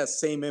wasn't that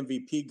same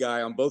MVP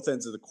guy on both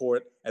ends of the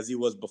court as he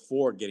was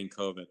before getting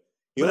COVID.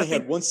 He only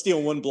had 1 steal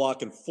and 1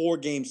 block in 4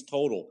 games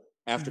total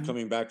after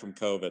coming back from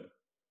COVID.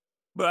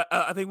 But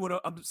I think what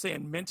I'm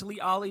saying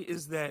mentally, Ollie,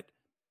 is that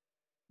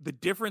the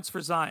difference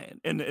for Zion,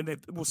 and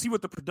we'll see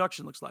what the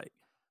production looks like,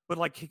 but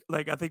like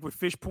I think what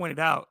Fish pointed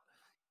out,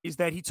 is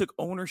that he took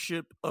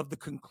ownership of the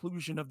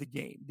conclusion of the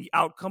game. The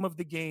outcome of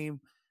the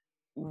game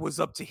was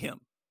up to him.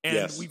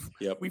 And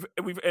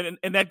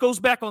and that goes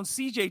back on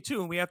CJ too.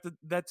 And we have to,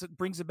 that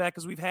brings it back,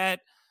 because we've had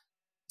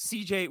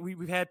CJ,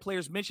 we've had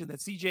players mention that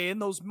CJ in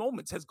those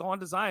moments has gone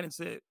to Zion and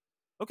said,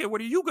 okay,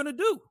 what are you going to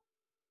do?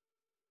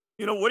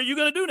 What are you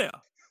going to do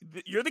now?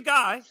 You're the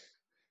guy,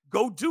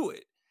 go do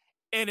it.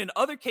 And in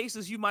other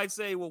cases, you might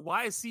say, well,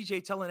 why is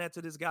CJ telling that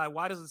to this guy?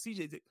 Why doesn't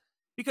CJ?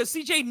 Because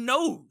CJ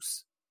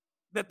knows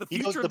that the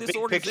future of this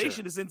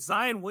organization is in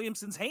Zion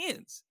Williamson's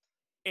hands.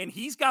 And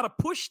he's got to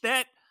push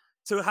that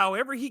to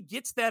however he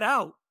gets that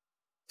out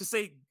to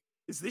say,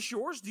 is this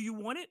yours? Do you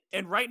want it?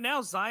 And right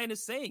now, Zion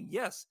is saying,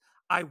 yes,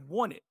 I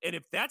want it. And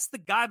if that's the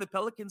guy the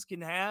Pelicans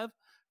can have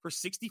for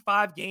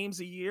 65 games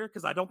a year,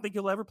 because I don't think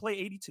he'll ever play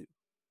 82.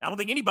 I don't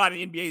think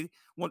anybody in the NBA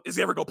is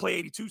ever going to play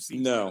 82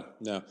 seasons. No.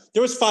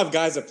 There was 5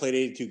 guys that played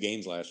 82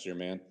 games last year,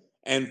 man.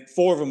 And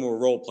 4 of them were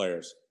role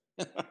players.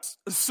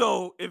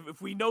 So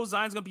if we know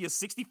Zion's going to be a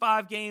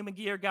 65 game a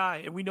year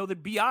guy, and we know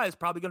that BI is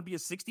probably going to be a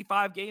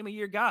 65 game a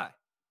year guy,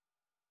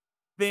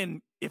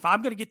 then if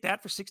I'm going to get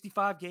that for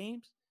 65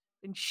 games,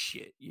 then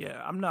shit, yeah,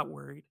 I'm not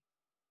worried.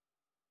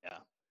 Yeah.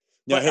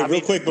 Now, hey,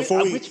 real quick,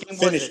 before we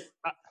finish.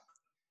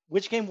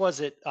 Which game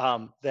was it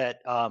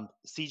that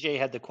CJ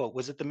had the quote?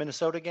 Was it the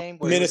Minnesota game?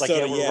 Where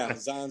Minnesota, he was like,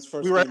 Zion's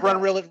first. We were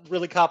running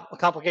really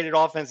complicated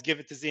offense. Give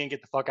it to Z and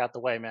get the fuck out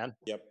the way, man.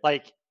 Yep.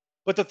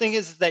 But the thing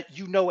is that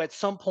at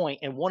some point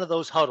in one of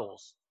those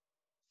huddles,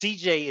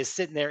 CJ is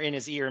sitting there in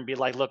his ear and be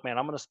like, "Look, man,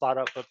 I'm going to spot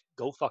up, but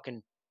go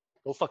fucking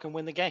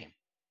win the game.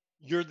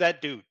 You're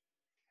that dude."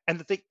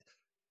 And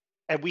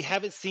we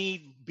haven't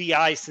seen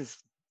BI since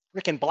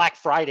freaking Black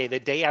Friday, the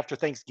day after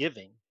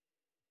Thanksgiving.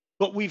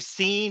 But we've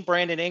seen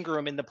Brandon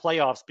Ingram in the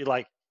playoffs be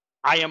like,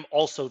 I am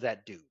also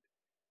that dude.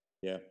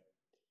 Yeah.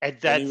 And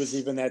he was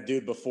even that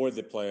dude before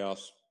the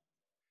playoffs.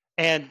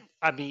 And,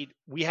 I mean,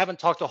 we haven't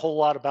talked a whole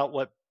lot about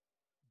what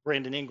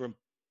Brandon Ingram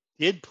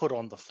did put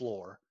on the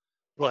floor.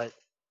 But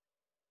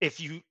if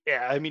you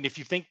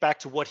think back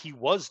to what he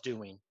was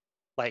doing,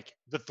 the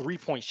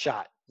 3-point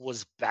shot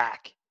was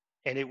back.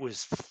 And it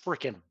was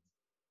freaking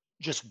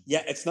just.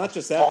 Yeah, it's not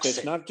just that.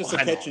 It's not just a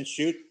catch and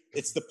shoot.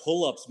 It's the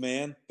pull-ups,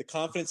 man. The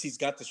confidence he's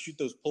got to shoot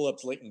those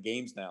pull-ups late in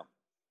games now.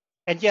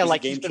 And yeah,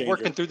 he's been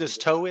working through this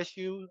toe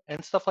issue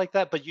and stuff like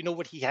that. But you know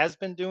what he has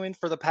been doing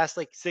for the past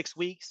 6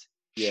 weeks?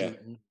 Yeah.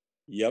 Shooting.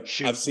 Yep.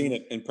 Shooting. I've seen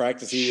it in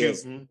practice. He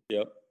shooting. is.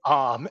 Yep.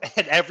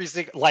 And every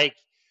single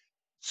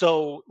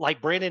So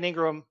like Brandon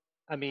Ingram,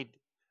 I mean,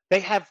 they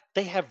have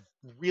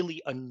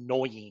really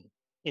annoying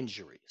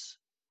injuries.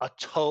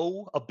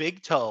 A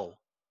big toe,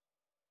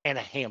 and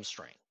a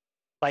hamstring.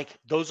 Like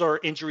those are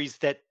injuries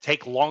that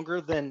take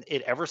longer than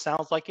it ever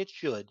sounds like it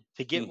should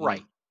to get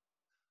right.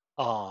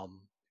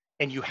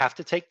 And you have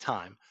to take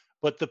time.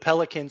 But the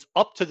Pelicans,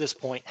 up to this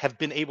point, have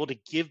been able to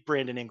give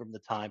Brandon Ingram the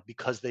time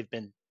because they've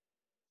been,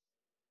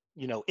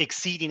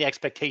 exceeding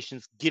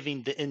expectations,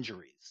 giving the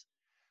injuries.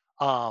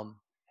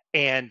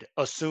 And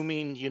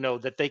assuming,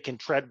 that they can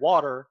tread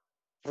water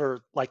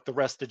for like the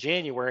rest of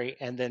January,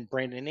 and then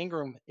Brandon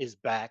Ingram is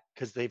back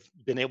because they've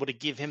been able to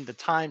give him the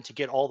time to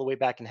get all the way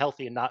back and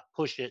healthy and not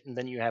push it, and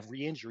then you have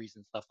re-injuries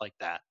and stuff like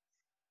that.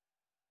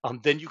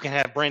 Then you can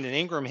have Brandon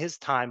Ingram his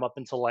time up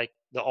until like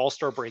the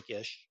All-Star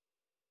break-ish.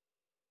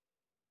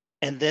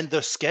 And then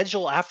the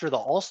schedule after the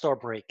All-Star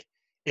break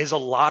is a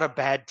lot of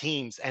bad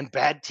teams, and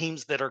bad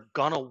teams that are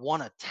gonna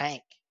want to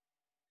tank.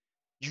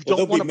 You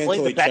don't want to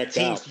play the bad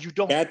teams.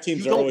 Bad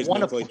teams are always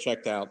mentally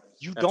checked out.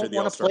 You don't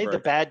want to play the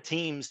bad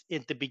teams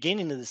at the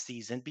beginning of the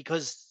season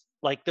because,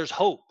 like, there's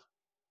hope,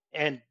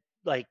 and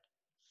like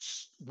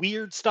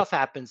weird stuff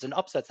happens and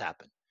upsets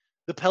happen.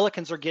 The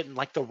Pelicans are getting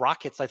like the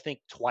Rockets, I think,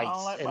 twice.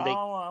 I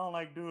don't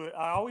like do it.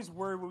 I always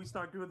worry when we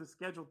start doing the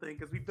schedule thing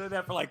because we've done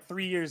that for like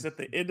 3 years. At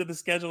the end of the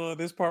schedule,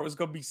 this part was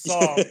going to be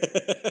solved,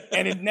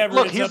 and it never.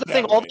 Look, here's the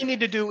thing: all they need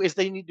to do is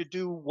they need to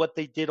do what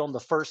they did on the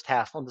first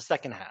half, on the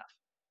second half.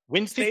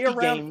 Win 50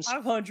 games.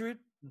 500.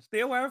 Stay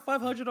around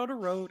 500 on the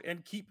road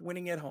and keep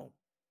winning at home.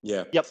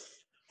 Yeah. Yep.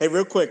 Hey,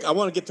 real quick, I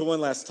want to get to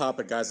one last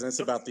topic, guys, and it's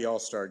about the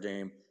All-Star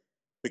game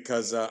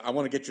because I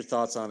want to get your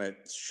thoughts on it.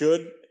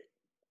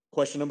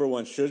 Question number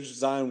one, should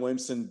Zion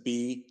Williamson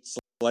be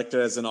selected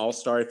as an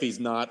All-Star if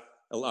he's not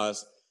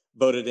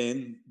voted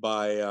in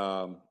by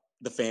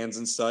the fans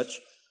and such?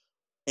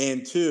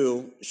 And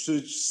two,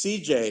 should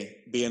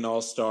CJ be an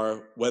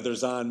All-Star whether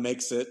Zion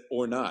makes it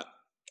or not?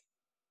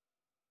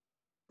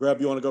 Grub,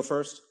 you want to go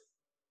first?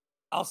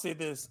 I'll say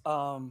this.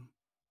 I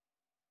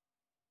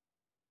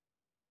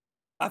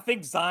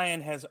think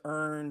Zion has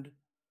earned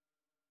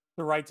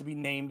the right to be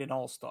named an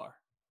All-Star.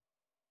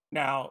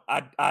 Now,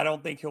 I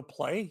don't think he'll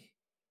play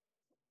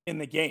in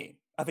the game.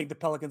 I think the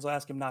Pelicans will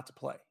ask him not to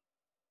play.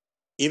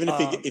 Even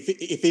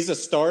if he's a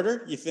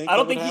starter, you think? I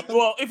don't think.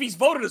 If he's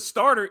voted a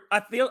starter,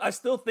 I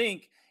still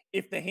think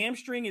if the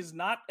hamstring is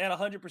not at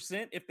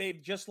 100%, if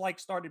they've just like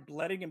started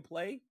letting him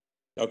play,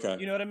 okay,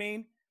 you know what I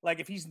mean? Like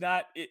if he's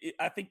not,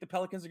 I think the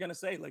Pelicans are going to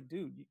say, like,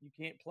 dude, you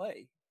can't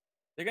play.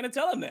 They're going to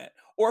tell him that.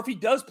 Or if he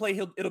does play,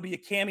 it'll be a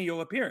cameo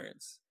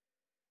appearance.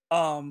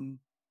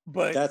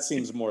 But that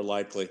seems more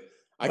likely.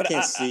 I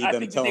can't see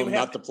them telling him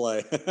not to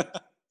play.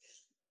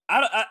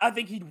 I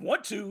think he'd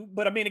want to,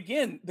 but I mean,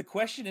 again, the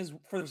question is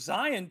for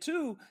Zion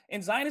too.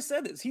 And Zion has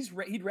said this: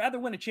 he'd rather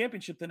win a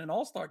championship than an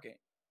All-Star game.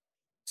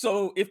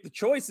 So if the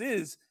choice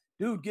is,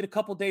 dude, get a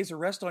couple days of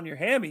rest on your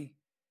hammy.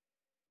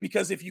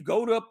 Because if you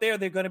go up there,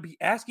 they're going to be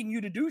asking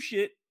you to do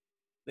shit.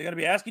 They're going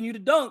to be asking you to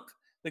dunk.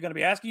 They're going to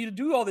be asking you to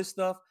do all this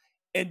stuff.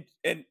 And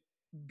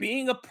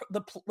being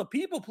the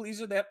people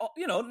pleaser that,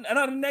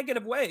 not in a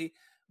negative way,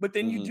 but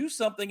then you do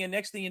something and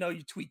next thing you know,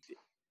 you tweaked it.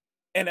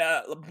 And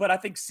but I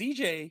think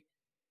CJ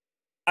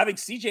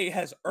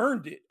has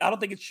earned it. I don't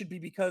think it should be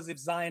because if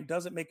Zion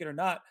doesn't make it or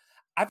not.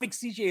 I think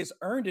CJ has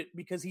earned it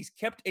because he's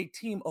kept a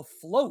team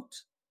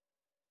afloat.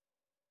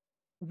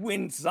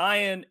 When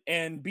Zion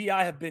and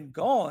BI have been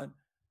gone,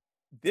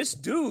 this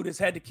dude has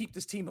had to keep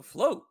this team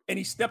afloat, and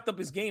he stepped up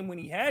his game when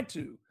he had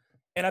to.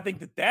 And I think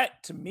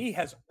that to me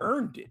has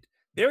earned it.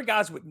 There are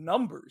guys with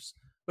numbers,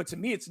 but to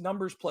me it's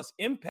numbers plus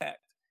impact.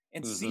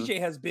 And CJ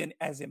has been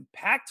as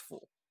impactful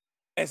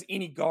as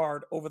any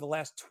guard over the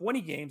last 20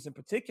 games, in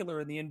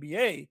particular in the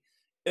NBA,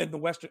 in the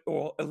Western,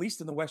 or at least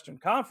in the Western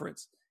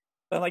Conference.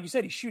 And like you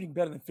said, he's shooting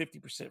better than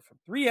 50% from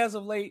three as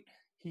of late.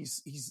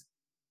 He's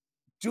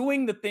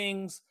doing the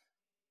things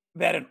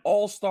that an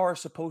all-star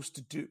is supposed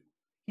to do.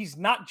 He's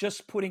not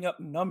just putting up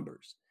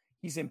numbers.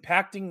 He's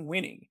impacting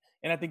winning.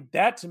 And I think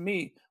that, to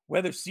me,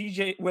 whether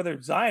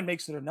Zion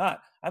makes it or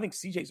not, I think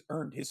CJ's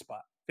earned his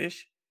spot.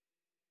 Fish?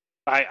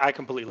 I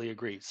completely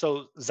agree.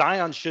 So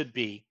Zion should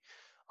be.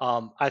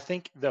 I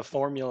think the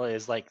formula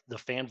is like the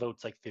fan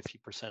vote's like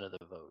 50% of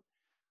the vote.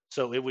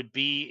 So it would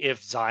be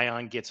if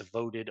Zion gets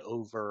voted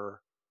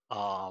over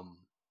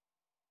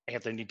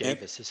Anthony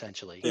Davis,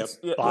 essentially,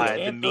 by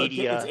the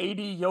media. It's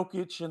AD,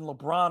 Jokic, and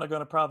LeBron are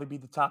going to probably be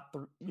the top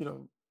three,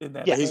 in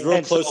that. Yeah, he's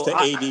real close to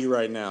AD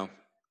right now.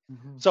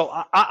 So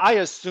I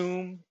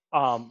assume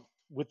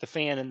with the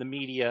fan and the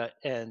media,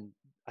 and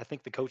I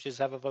think the coaches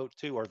have a vote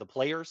too, or the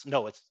players.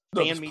 No, it's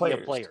media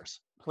players.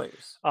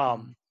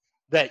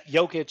 That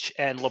Jokic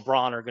and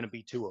LeBron are going to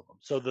be two of them.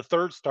 So the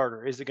third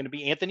starter, is it going to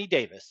be Anthony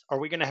Davis? Are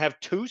we going to have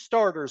two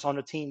starters on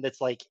a team that's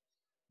like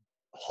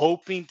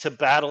hoping to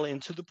battle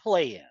into the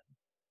play-in?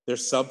 They're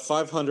sub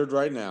 500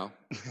 right now.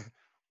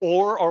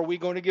 Or are we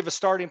going to give a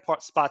starting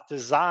spot to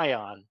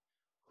Zion,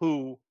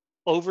 who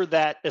over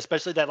that,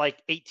 especially that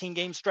like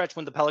 18-game stretch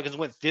when the Pelicans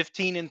went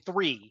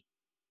 15-3,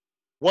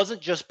 wasn't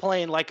just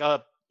playing like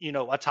a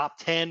a top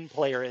 10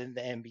 player in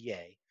the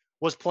NBA,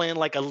 was playing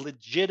like a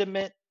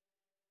legitimate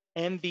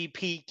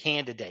MVP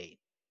candidate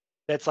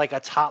that's like a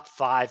top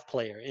 5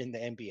 player in the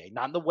NBA,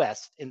 not in the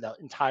West, in the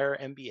entire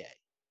NBA.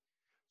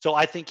 So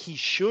I think he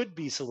should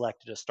be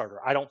selected as starter.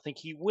 I don't think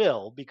he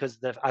will because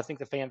I think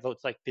the fan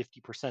vote's like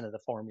 50% of the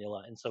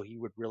formula, and so he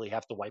would really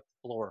have to wipe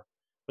the floor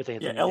with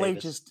Anthony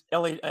Davis.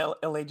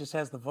 LA just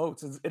has the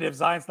votes. And if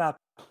Zion's not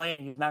playing,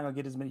 he's not going to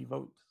get as many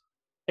votes.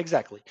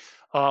 Exactly.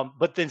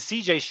 But then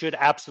CJ should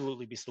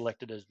absolutely be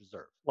selected as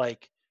reserve.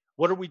 Like,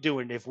 what are we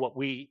doing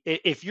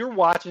if you're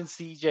watching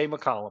CJ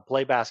McCollum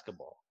play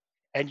basketball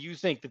and you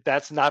think that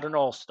that's not an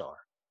all-star,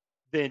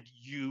 then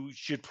you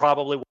should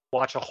probably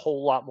watch a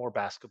whole lot more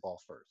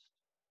basketball first.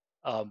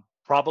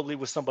 Probably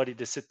with somebody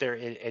to sit there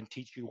and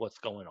teach you what's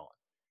going on,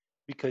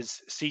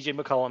 because CJ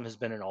McCollum has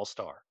been an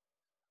all-star.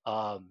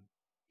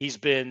 He's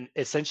been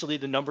essentially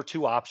the number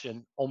 2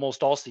 option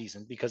almost all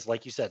season because,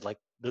 like you said, like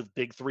the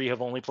big 3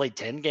 have only played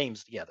 10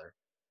 games together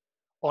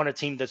on a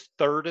team that's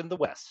 3rd in the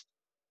West,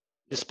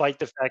 despite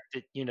the fact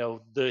that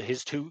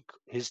his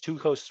two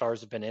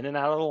co-stars have been in and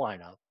out of the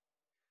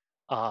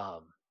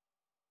lineup.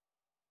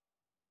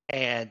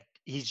 And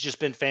he's just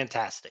been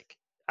fantastic.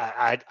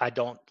 I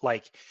don't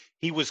like.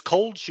 He was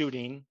cold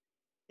shooting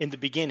in the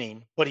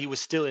beginning, but he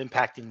was still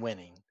impacting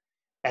winning.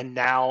 And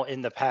now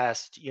in the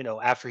past,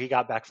 after he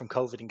got back from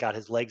COVID and got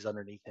his legs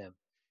underneath him,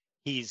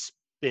 he's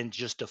been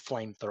just a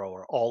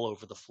flamethrower all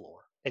over the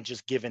floor and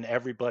just giving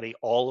everybody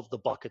all of the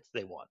buckets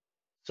they want.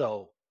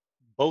 So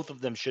both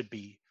of them should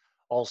be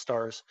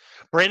all-stars.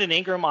 Brandon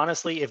Ingram,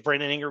 honestly, if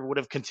Brandon Ingram would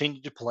have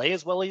continued to play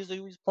as well as he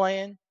was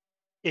playing,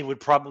 it would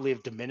probably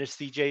have diminished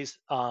CJ's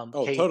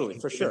case. Totally,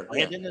 for sure.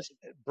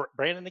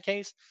 Brandon the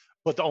case.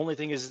 But the only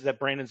thing is that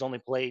Brandon's only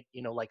played,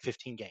 like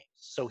 15 games.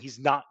 So he's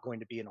not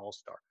going to be an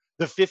all-star.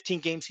 The 15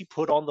 games he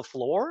put on the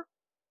floor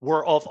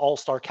were of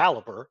all-star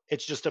caliber.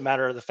 It's just a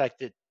matter of the fact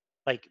that,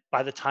 like,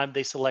 by the time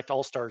they select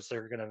all-stars,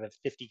 they're going to have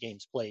 50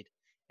 games played,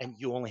 and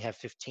you only have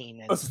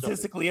 15. And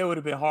statistically, it would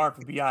have been hard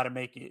for BI to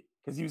make it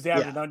because he was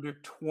averaging under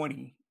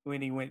 20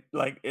 when he went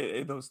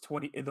in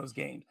those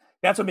games.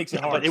 That's what makes it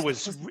hard. But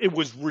it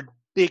was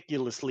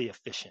ridiculously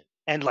efficient,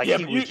 and like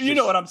you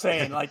know what I'm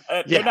saying. Like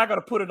they're not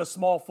going to put in a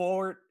small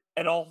forward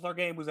at All-Star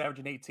game who's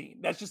averaging 18.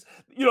 That's just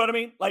you know what I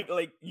mean.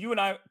 Like you and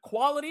I,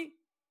 quality.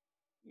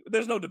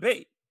 There's no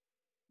debate,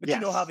 but you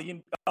know how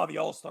the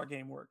All-Star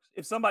game works.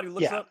 If somebody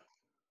looks up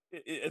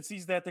and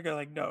sees that, they're gonna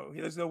like, no,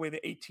 there's no way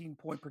the 18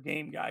 point per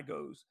game guy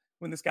goes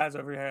when this guy's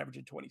over here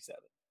averaging 27.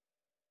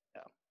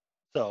 Yeah.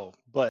 So,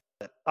 but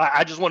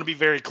I just want to be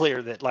very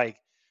clear that like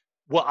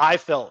what I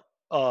felt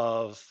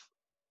of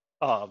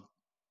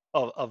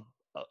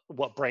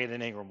what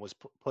Brandon Ingram was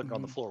putting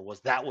on the floor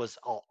was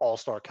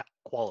all-star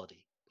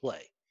quality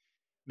play.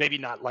 Maybe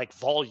not like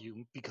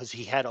volume because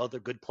he had other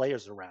good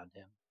players around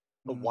him.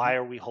 But why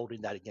are we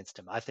holding that against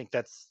him? I think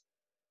that's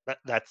how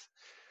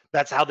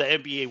the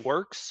NBA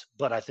works,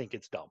 but I think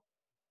it's dumb.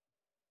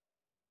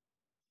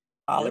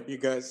 Yep, you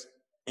guys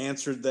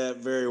answered that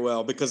very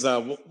well because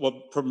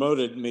what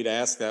promoted me to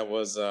ask that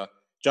was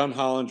John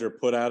Hollinger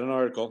put out an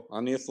article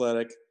on The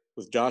Athletic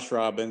with Josh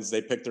Robbins.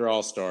 They picked their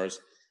all-stars,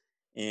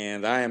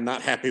 and I am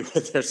not happy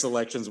with their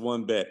selections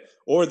one bit,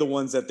 or the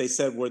ones that they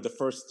said were the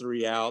first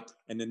 3 out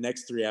and the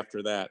next 3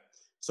 after that.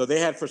 So they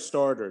had for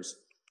starters.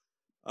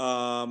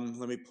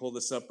 Let me pull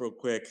this up real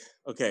quick.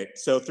 Okay,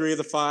 so 3 of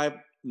the 5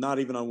 not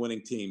even on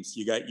winning teams.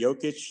 You got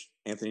Jokic,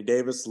 Anthony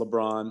Davis,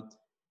 LeBron,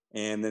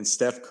 and then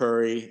Steph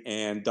Curry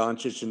and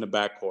Doncic in the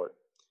backcourt.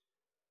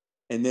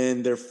 And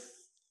then their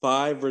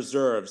 5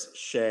 reserves: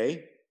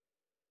 Shea,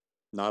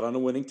 not on a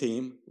winning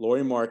team;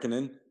 Lauri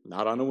Markkanen,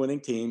 not on a winning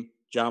team;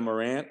 John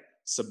Morant,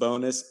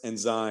 Sabonis, and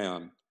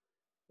Zion.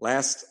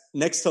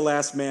 Next to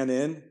last man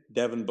in,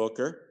 Devin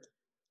Booker.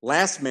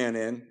 Last man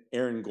in,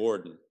 Aaron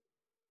Gordon.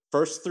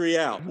 First 3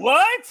 out.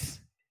 What?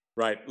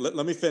 Right.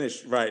 Let me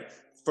finish. Right.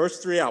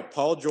 First 3 out,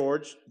 Paul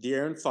George,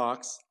 De'Aaron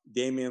Fox,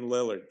 Damian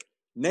Lillard.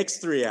 Next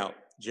 3 out,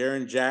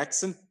 Jaren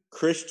Jackson,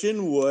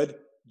 Christian Wood,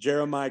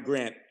 Jeremiah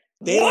Grant.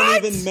 They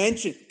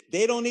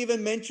don't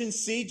even mention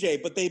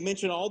CJ, but they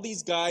mention all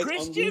these guys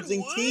on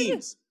losing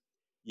teams.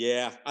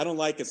 Yeah, I don't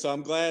like it. So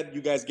I'm glad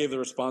you guys gave the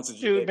responses.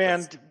 Dude,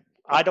 man,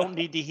 I don't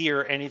need to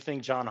hear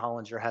anything John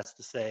Hollinger has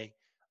to say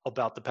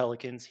about the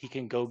Pelicans. He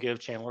can go give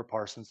Chandler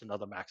Parsons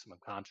another maximum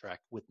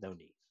contract with no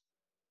need.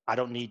 I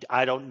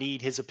don't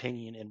need his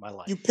opinion in my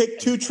life. You pick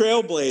 2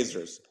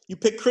 trailblazers. You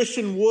pick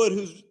Christian Wood,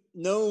 who's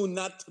known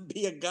not to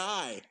be a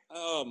guy.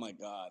 Oh my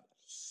God.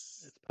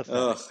 It's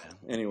pathetic, man.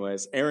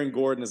 Anyways, Aaron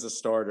Gordon is a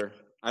starter.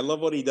 I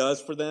love what he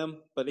does for them,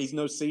 but he's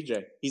no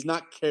CJ. He's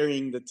not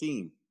carrying the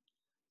team.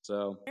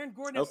 So Aaron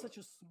Gordon has such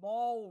a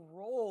small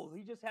role.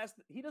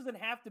 He doesn't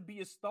have to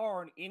be a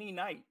star on any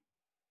night.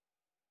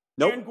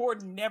 Nope. Aaron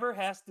Gordon never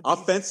has to be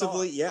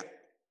offensively, yeah,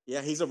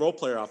 he's a role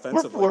player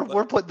offensively.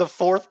 We're putting the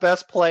 4th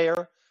best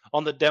player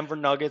on the Denver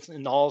Nuggets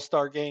in the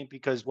All-Star game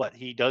because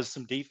he does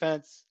some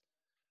defense,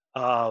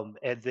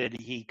 and then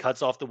he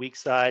cuts off the weak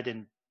side,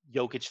 and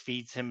Jokic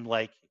feeds him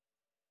like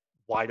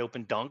wide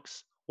open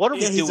dunks What are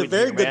we Yeah, he's a doing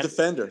very here, good man?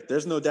 defender.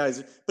 There's no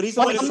doubt. But he's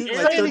But only I'm shooting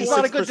not like saying he's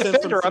not a good 36%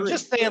 defender. from I'm three.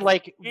 just saying,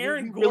 like,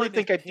 Aaron we Gordon really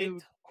think is I do.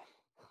 picked.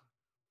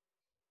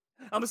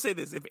 I'm gonna say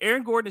this: if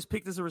Aaron Gordon is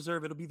picked as a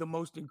reserve, it'll be the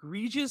most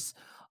egregious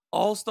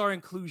All-Star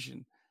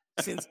inclusion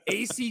since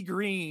AC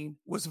Green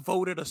was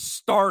voted a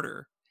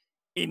starter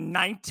in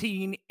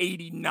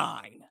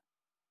 1989.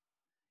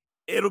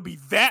 It'll be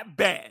that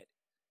bad.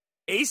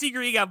 AC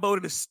Green got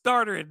voted a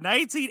starter in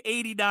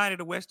 1989 in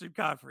the Western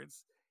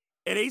Conference.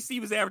 And AC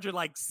was averaging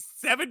like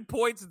 7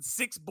 points and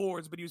 6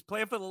 boards, but he was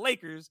playing for the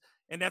Lakers,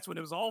 and that's when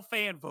it was all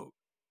fan vote.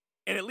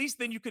 And at least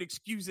then you could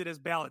excuse it as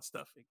ballot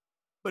stuffing.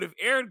 But if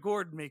Aaron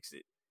Gordon makes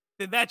it,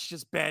 then that's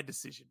just bad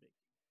decision making.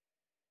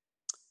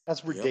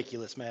 That's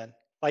ridiculous, man.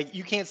 Like,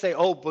 you can't say,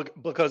 oh,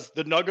 because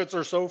the Nuggets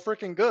are so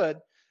freaking good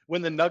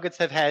when the Nuggets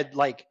have had,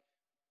 like,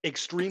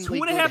 extremely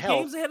good 2.5 health.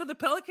 games ahead of the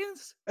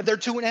Pelicans? They're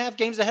 2.5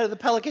 games ahead of the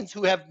Pelicans,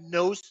 who have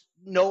no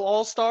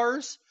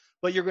all-stars.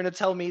 But you're going to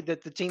tell me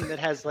that the team that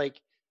has,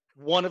 like,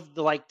 one of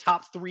the, like,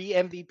 top 3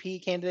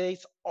 MVP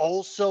candidates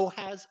also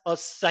has a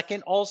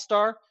second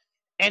all-star,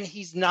 and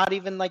he's not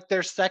even, like,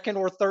 their second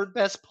or third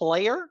best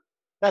player?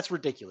 That's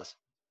ridiculous.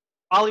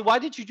 Ollie, why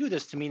did you do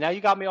this to me? Now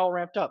you got me all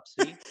ramped up.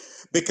 See?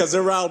 Because it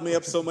riled me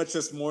up so much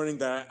this morning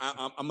that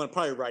I'm going to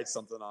probably write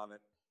something on it.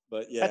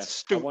 But yeah, That's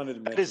stupid. I wanted to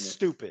mention That is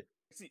stupid.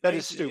 That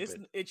is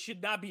stupid. It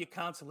should not be a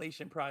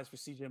consolation prize for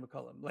CJ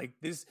McCollum. Like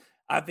this,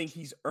 I think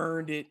he's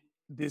earned it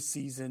this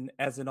season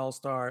as an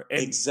all-star.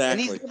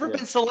 Exactly. And he's never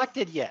been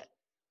selected yet.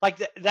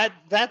 Like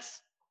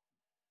that's.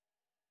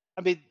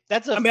 I mean,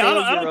 that's a. I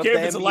don't care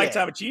if it's a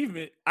lifetime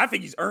achievement. I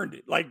think he's earned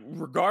it. Like,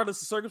 regardless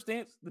of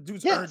circumstance, the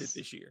dude's earned it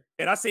this year.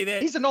 And I say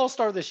that he's an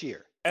all-star this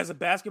year. As a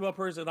basketball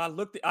person, I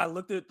looked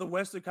at the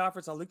Western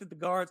Conference. I looked at the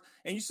guards,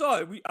 and you saw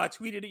it. I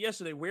tweeted it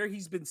yesterday where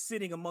he's been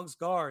sitting amongst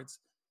guards,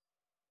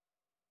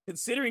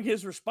 considering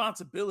his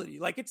responsibility.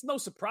 Like, it's no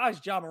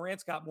surprise Ja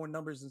Morant's got more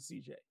numbers than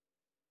CJ,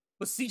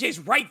 but CJ's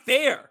right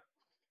there.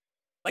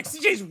 Like,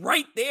 CJ's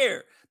right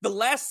there. The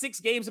last 6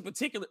 games in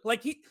particular,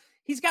 like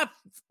He's got,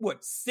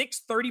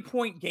 6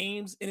 30-point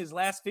games in his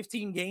last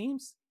 15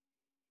 games?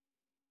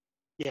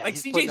 Yeah, like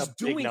CJ's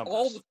doing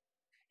all the,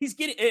 he's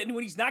getting, and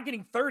when he's not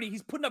getting 30,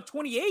 he's putting up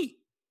 28. You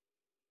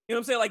know what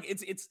I'm saying? Like,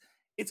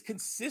 it's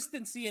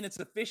consistency and its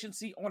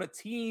efficiency on a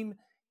team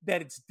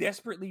that it's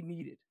desperately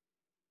needed.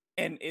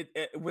 And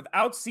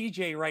without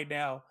CJ right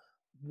now,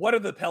 what are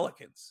the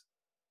Pelicans?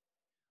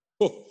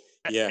 Oh,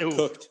 yeah,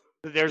 cooked.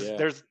 There's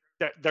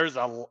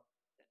a...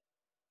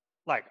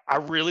 Like, I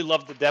really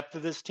love the depth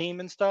of this team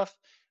and stuff,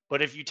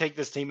 but if you take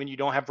this team and you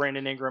don't have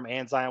Brandon Ingram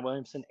and Zion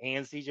Williamson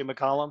and CJ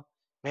McCollum,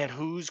 man,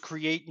 who's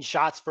creating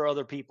shots for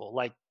other people?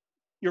 Like,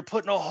 you're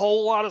putting a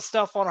whole lot of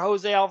stuff on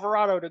Jose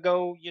Alvarado to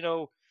go,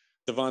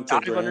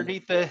 Devontae Graham.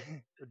 Underneath the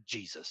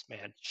Jesus,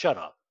 man, shut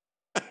up.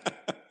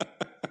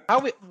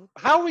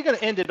 How are we going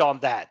to end it on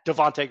that,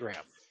 Devontae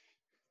Graham?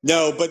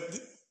 No, but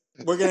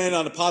we're going to end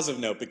on a positive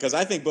note because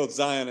I think both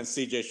Zion and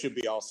CJ should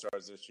be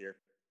all-stars this year.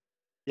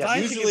 Yeah,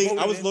 usually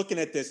I was looking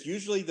at this.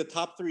 Usually the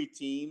top 3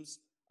 teams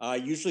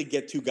usually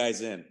get 2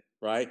 guys in,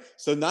 right?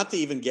 So not to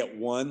even get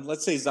one.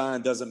 Let's say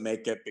Zion doesn't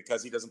make it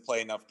because he doesn't play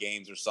enough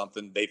games or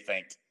something, they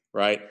think,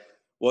 right?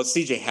 Well,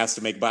 CJ has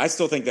to make it. But I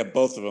still think that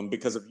both of them,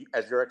 because of,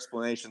 as your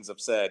explanations have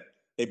said,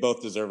 they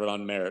both deserve it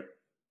on merit.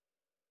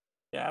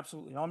 Yeah,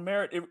 absolutely. On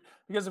merit.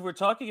 Because if we're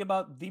talking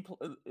about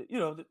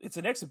it's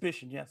an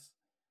exhibition, yes.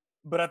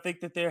 But I think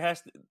that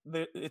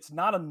it's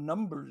not a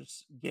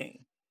numbers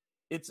game.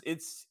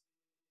 It's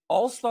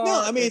all-star.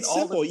 No, I mean, it's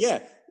simple. Yeah,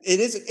 it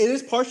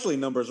is partially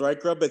numbers, right,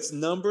 Grub? It's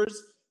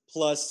numbers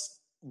plus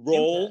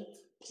role impact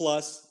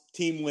plus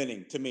team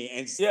winning to me.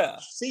 And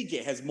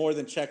CJ has more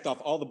than checked off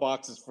all the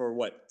boxes for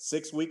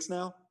 6 weeks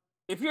now?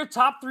 If you're a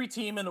top 3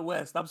 team in the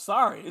West, I'm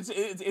sorry.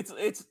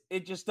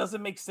 It just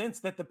doesn't make sense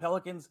that the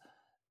Pelicans,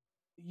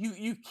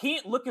 you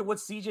can't look at what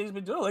CJ's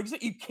been doing. Like you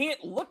said, you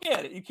can't look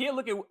at it. You can't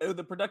look at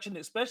the production,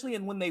 especially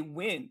when they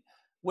win,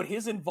 what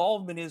his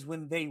involvement is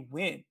when they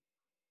win.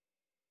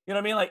 You know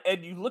what I mean? Like,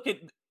 and you look at,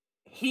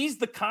 he's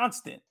the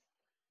constant.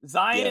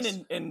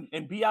 Zion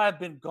and B.I. have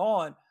been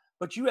gone,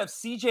 but you have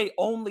CJ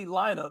only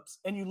lineups,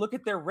 and you look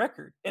at their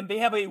record, and they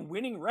have a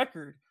winning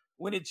record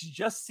when it's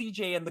just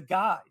CJ and the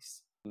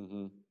guys.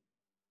 Mm-hmm.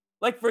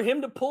 Like, for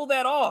him to pull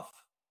that off,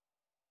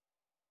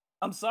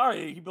 I'm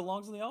sorry, he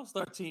belongs on the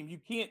All-Star team. You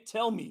can't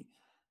tell me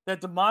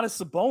that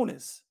Domantas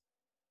Sabonis,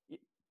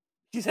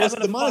 he's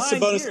having a Domantas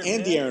fine Sabonis year,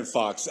 and man. De'Aaron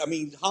Fox. I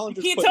mean, Holland.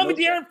 You can't tell me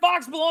De'Aaron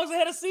Fox belongs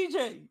ahead of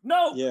CJ.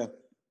 No. Yeah.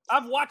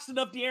 I've watched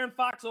enough De'Aaron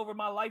Fox over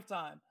my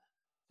lifetime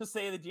to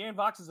say that De'Aaron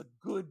Fox is a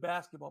good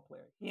basketball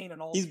player. He ain't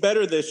an all-star. He's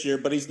better this year,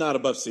 but he's not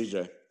above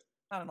CJ.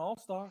 Not an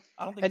all-star.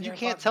 I don't think. And you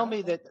can't tell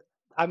me that.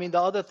 I mean,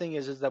 the other thing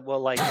is that, well,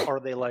 like, are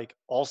they like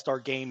all-star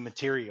game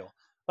material?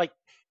 Like,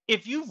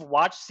 if you've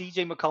watched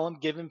CJ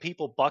McCollum giving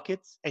people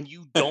buckets and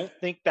you don't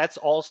think that's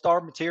all-star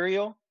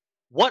material,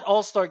 what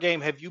all-star game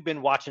have you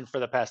been watching for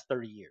the past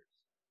 30 years?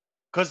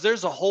 Because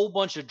there's a whole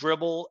bunch of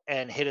dribble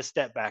and hit a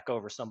step back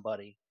over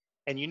somebody.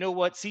 And you know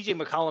what? CJ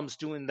McCollum's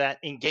doing that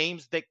in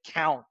games that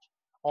count,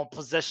 on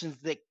possessions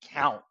that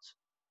count.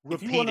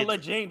 If you want to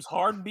let James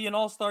Harden be in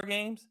All-Star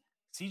games,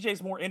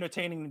 CJ's more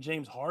entertaining than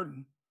James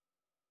Harden.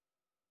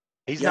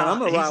 I'm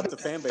going to rile up the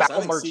fan base. I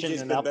think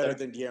CJ's been better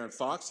than De'Aaron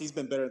Fox. He's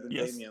been better than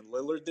Damian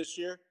Lillard this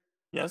year.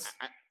 Yes.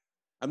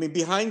 I mean,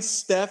 behind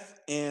Steph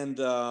and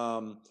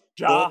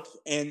Ja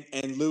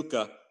and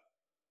Luka,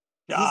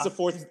 he's the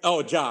fourth.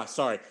 Oh, Ja,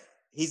 sorry.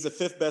 He's the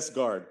fifth best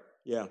guard.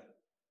 Yeah.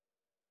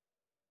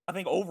 I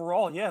think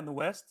overall, in the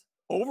West.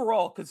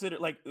 Overall, consider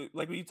like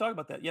when you talk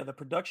about that, the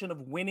production of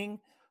winning,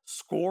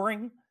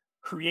 scoring,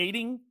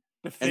 creating,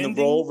 defending, and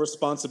the role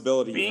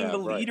responsibility, being the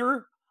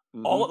leader,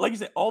 right? all like you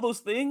said, all those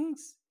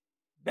things.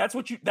 That's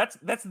what that's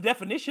the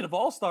definition of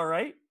All-Star,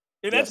 right?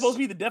 And that's supposed to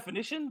be the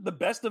definition, the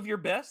best of your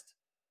best.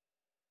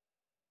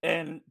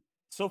 And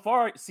so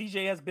far,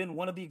 CJ has been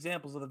one of the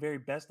examples of the very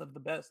best of the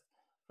best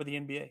for the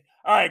NBA.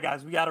 All right,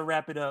 guys, we got to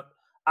wrap it up.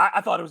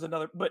 I thought it was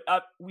another, but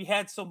we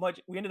had so much.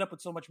 We ended up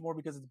with so much more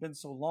because it's been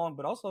so long.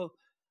 But also,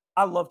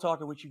 I love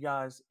talking with you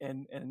guys,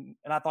 and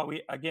I thought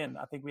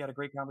I think we had a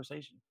great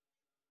conversation.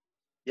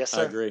 Yes,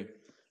 sir. I agree.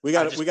 We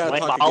got to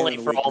talk again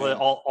in for week,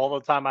 all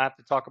the time I have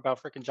to talk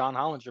about freaking John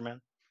Hollinger, man.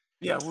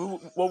 Yeah,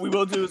 what we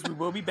will do is we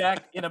will be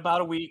back in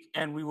about a week,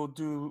 and we will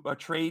do a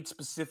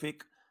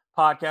trade-specific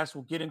podcast.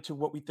 We'll get into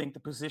what we think the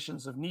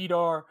positions of need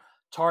are,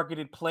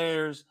 targeted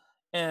players,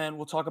 and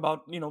we'll talk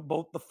about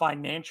both the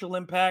financial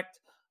impact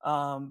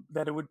that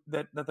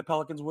the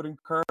Pelicans would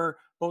incur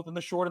both in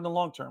the short and the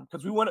long term.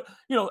 Because we want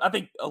to, I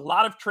think a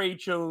lot of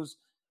trade shows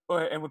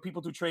and when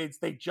people do trades,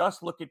 they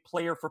just look at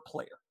player for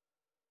player.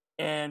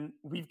 And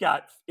we've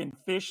got in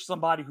Fish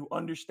somebody who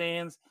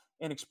understands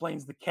and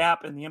explains the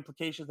cap and the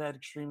implications of that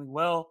extremely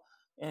well.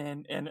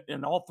 And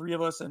all three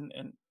of us, and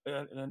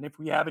if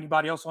we have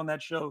anybody else on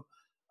that show,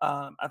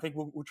 I think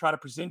we'll try to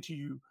present to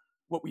you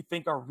what we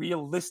think are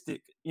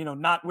realistic. We're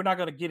not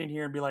going to get in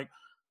here and be like,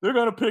 they're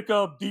going to pick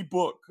up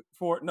D-Book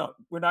for it. No,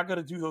 we're not going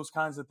to do those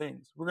kinds of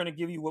things. We're going to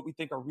give you what we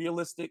think are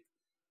realistic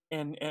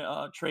and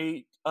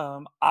trade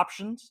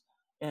options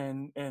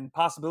and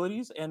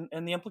possibilities and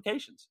the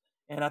implications.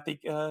 And I think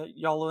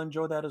y'all will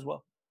enjoy that as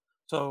well.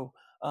 So,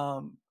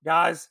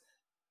 guys,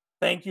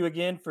 thank you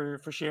again for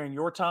sharing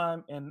your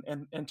time.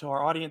 And to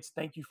our audience,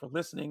 thank you for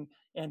listening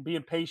and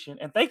being patient.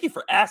 And thank you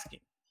for asking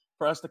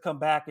for us to come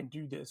back and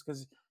do this,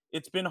 because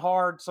it's been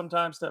hard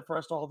sometimes for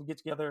us to all get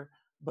together.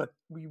 But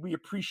we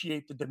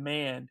appreciate the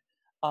demand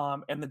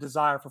and the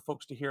desire for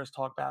folks to hear us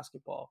talk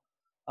basketball.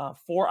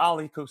 For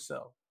Ali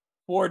Cosell,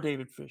 for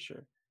David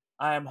Fisher,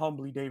 I am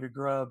humbly David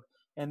Grubb,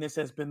 and this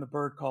has been the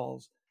Bird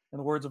Calls. In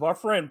the words of our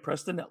friend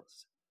Preston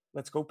Ellis,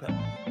 let's go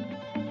Pelicans.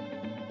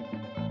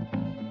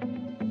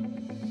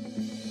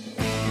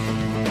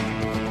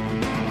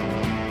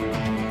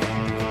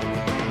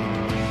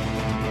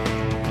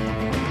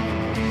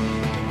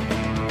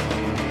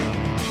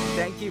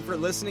 Thank you for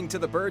listening to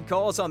the Bird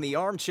Calls on the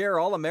Armchair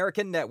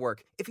All-American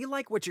Network. If you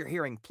like what you're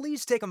hearing,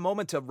 please take a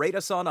moment to rate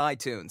us on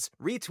iTunes,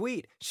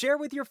 retweet, share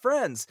with your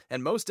friends,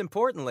 and most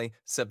importantly,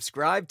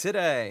 subscribe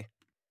today.